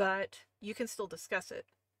 But you can still discuss it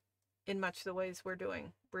in much the ways we're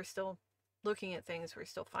doing. We're still looking at things, we're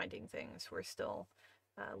still finding things, we're still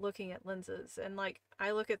looking at lenses. And like,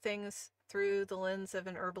 I look at things through the lens of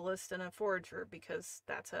an herbalist and a forager because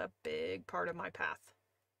that's a big part of my path.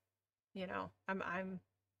 You know, I'm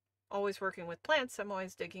always working with plants, I'm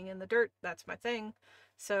always digging in the dirt, that's my thing.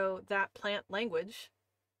 So that plant language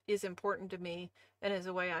is important to me and is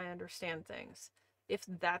a way I understand things. If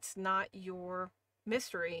that's not your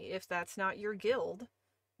mystery, if that's not your guild,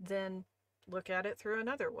 then look at it through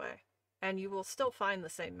another way and you will still find the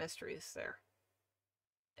same mysteries there.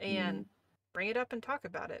 And bring it up and talk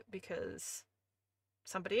about it because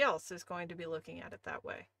somebody else is going to be looking at it that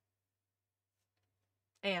way.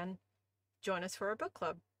 And join us for our book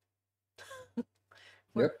club.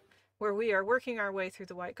 Where we are working our way through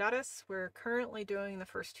the White Goddess. We're currently doing the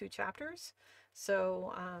first 2 chapters,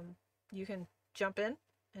 so you can jump in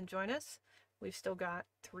and join us. We've still got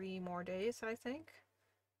 3 more days, I think,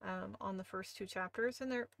 on the first 2 chapters,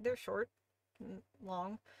 and they're short,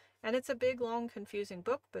 long, and it's a big, long, confusing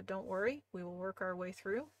book, but don't worry, we will work our way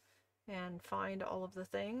through and find all of the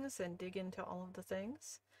things and dig into all of the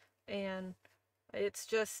things. And it's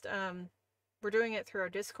just, we're doing it through our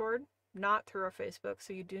Discord, not through our Facebook,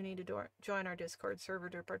 so you do need to join our Discord server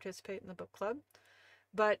to participate in the book club.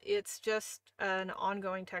 But it's just an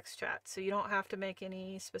ongoing text chat, so you don't have to make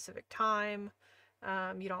any specific time.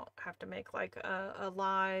 You don't have to make like a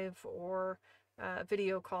live or a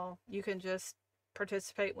video call. You can just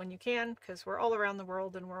participate when you can, because we're all around the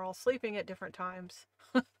world and we're all sleeping at different times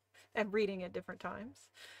and reading at different times.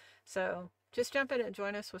 So just jump in and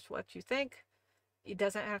join us with what you think. It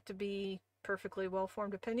doesn't have to be perfectly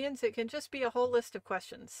well-formed opinions. It can just be a whole list of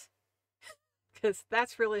questions, because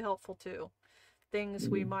that's really helpful too. Things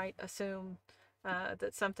we might assume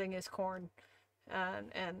that something is corn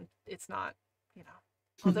and it's not, you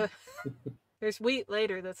know, although there's wheat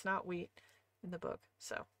later that's not wheat in the book.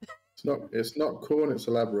 So it's not corn, it's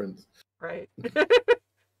a labyrinth. Right.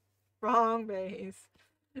 Wrong base.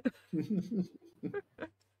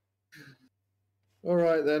 All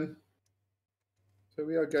right then. So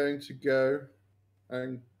we are going to go.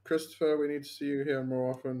 And Christopher, we need to see you here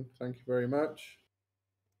more often. Thank you very much.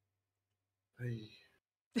 Hey.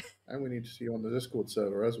 And we need to see you on the Discord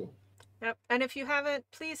server as well. Yep. And if you haven't,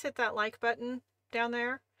 please hit that like button down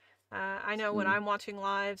there. I know when I'm watching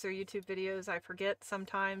lives or YouTube videos, I forget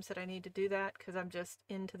sometimes that I need to do that because I'm just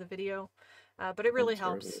into the video. But it really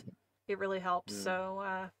helps. It really helps. Yeah.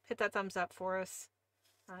 So hit that thumbs up for us.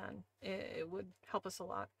 It would help us a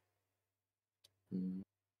lot.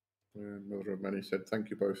 Mother of Many said, thank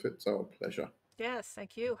you both. It's our pleasure. Yes,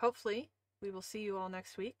 thank you. Hopefully, we will see you all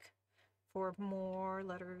next week for more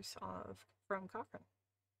letters from Cochrane.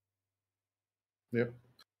 Yep.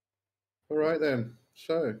 All right then.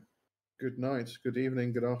 So, good night, good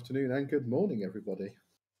evening, good afternoon, and good morning, everybody.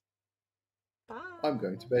 Bye. I'm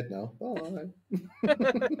going to bed now.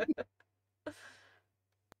 Bye.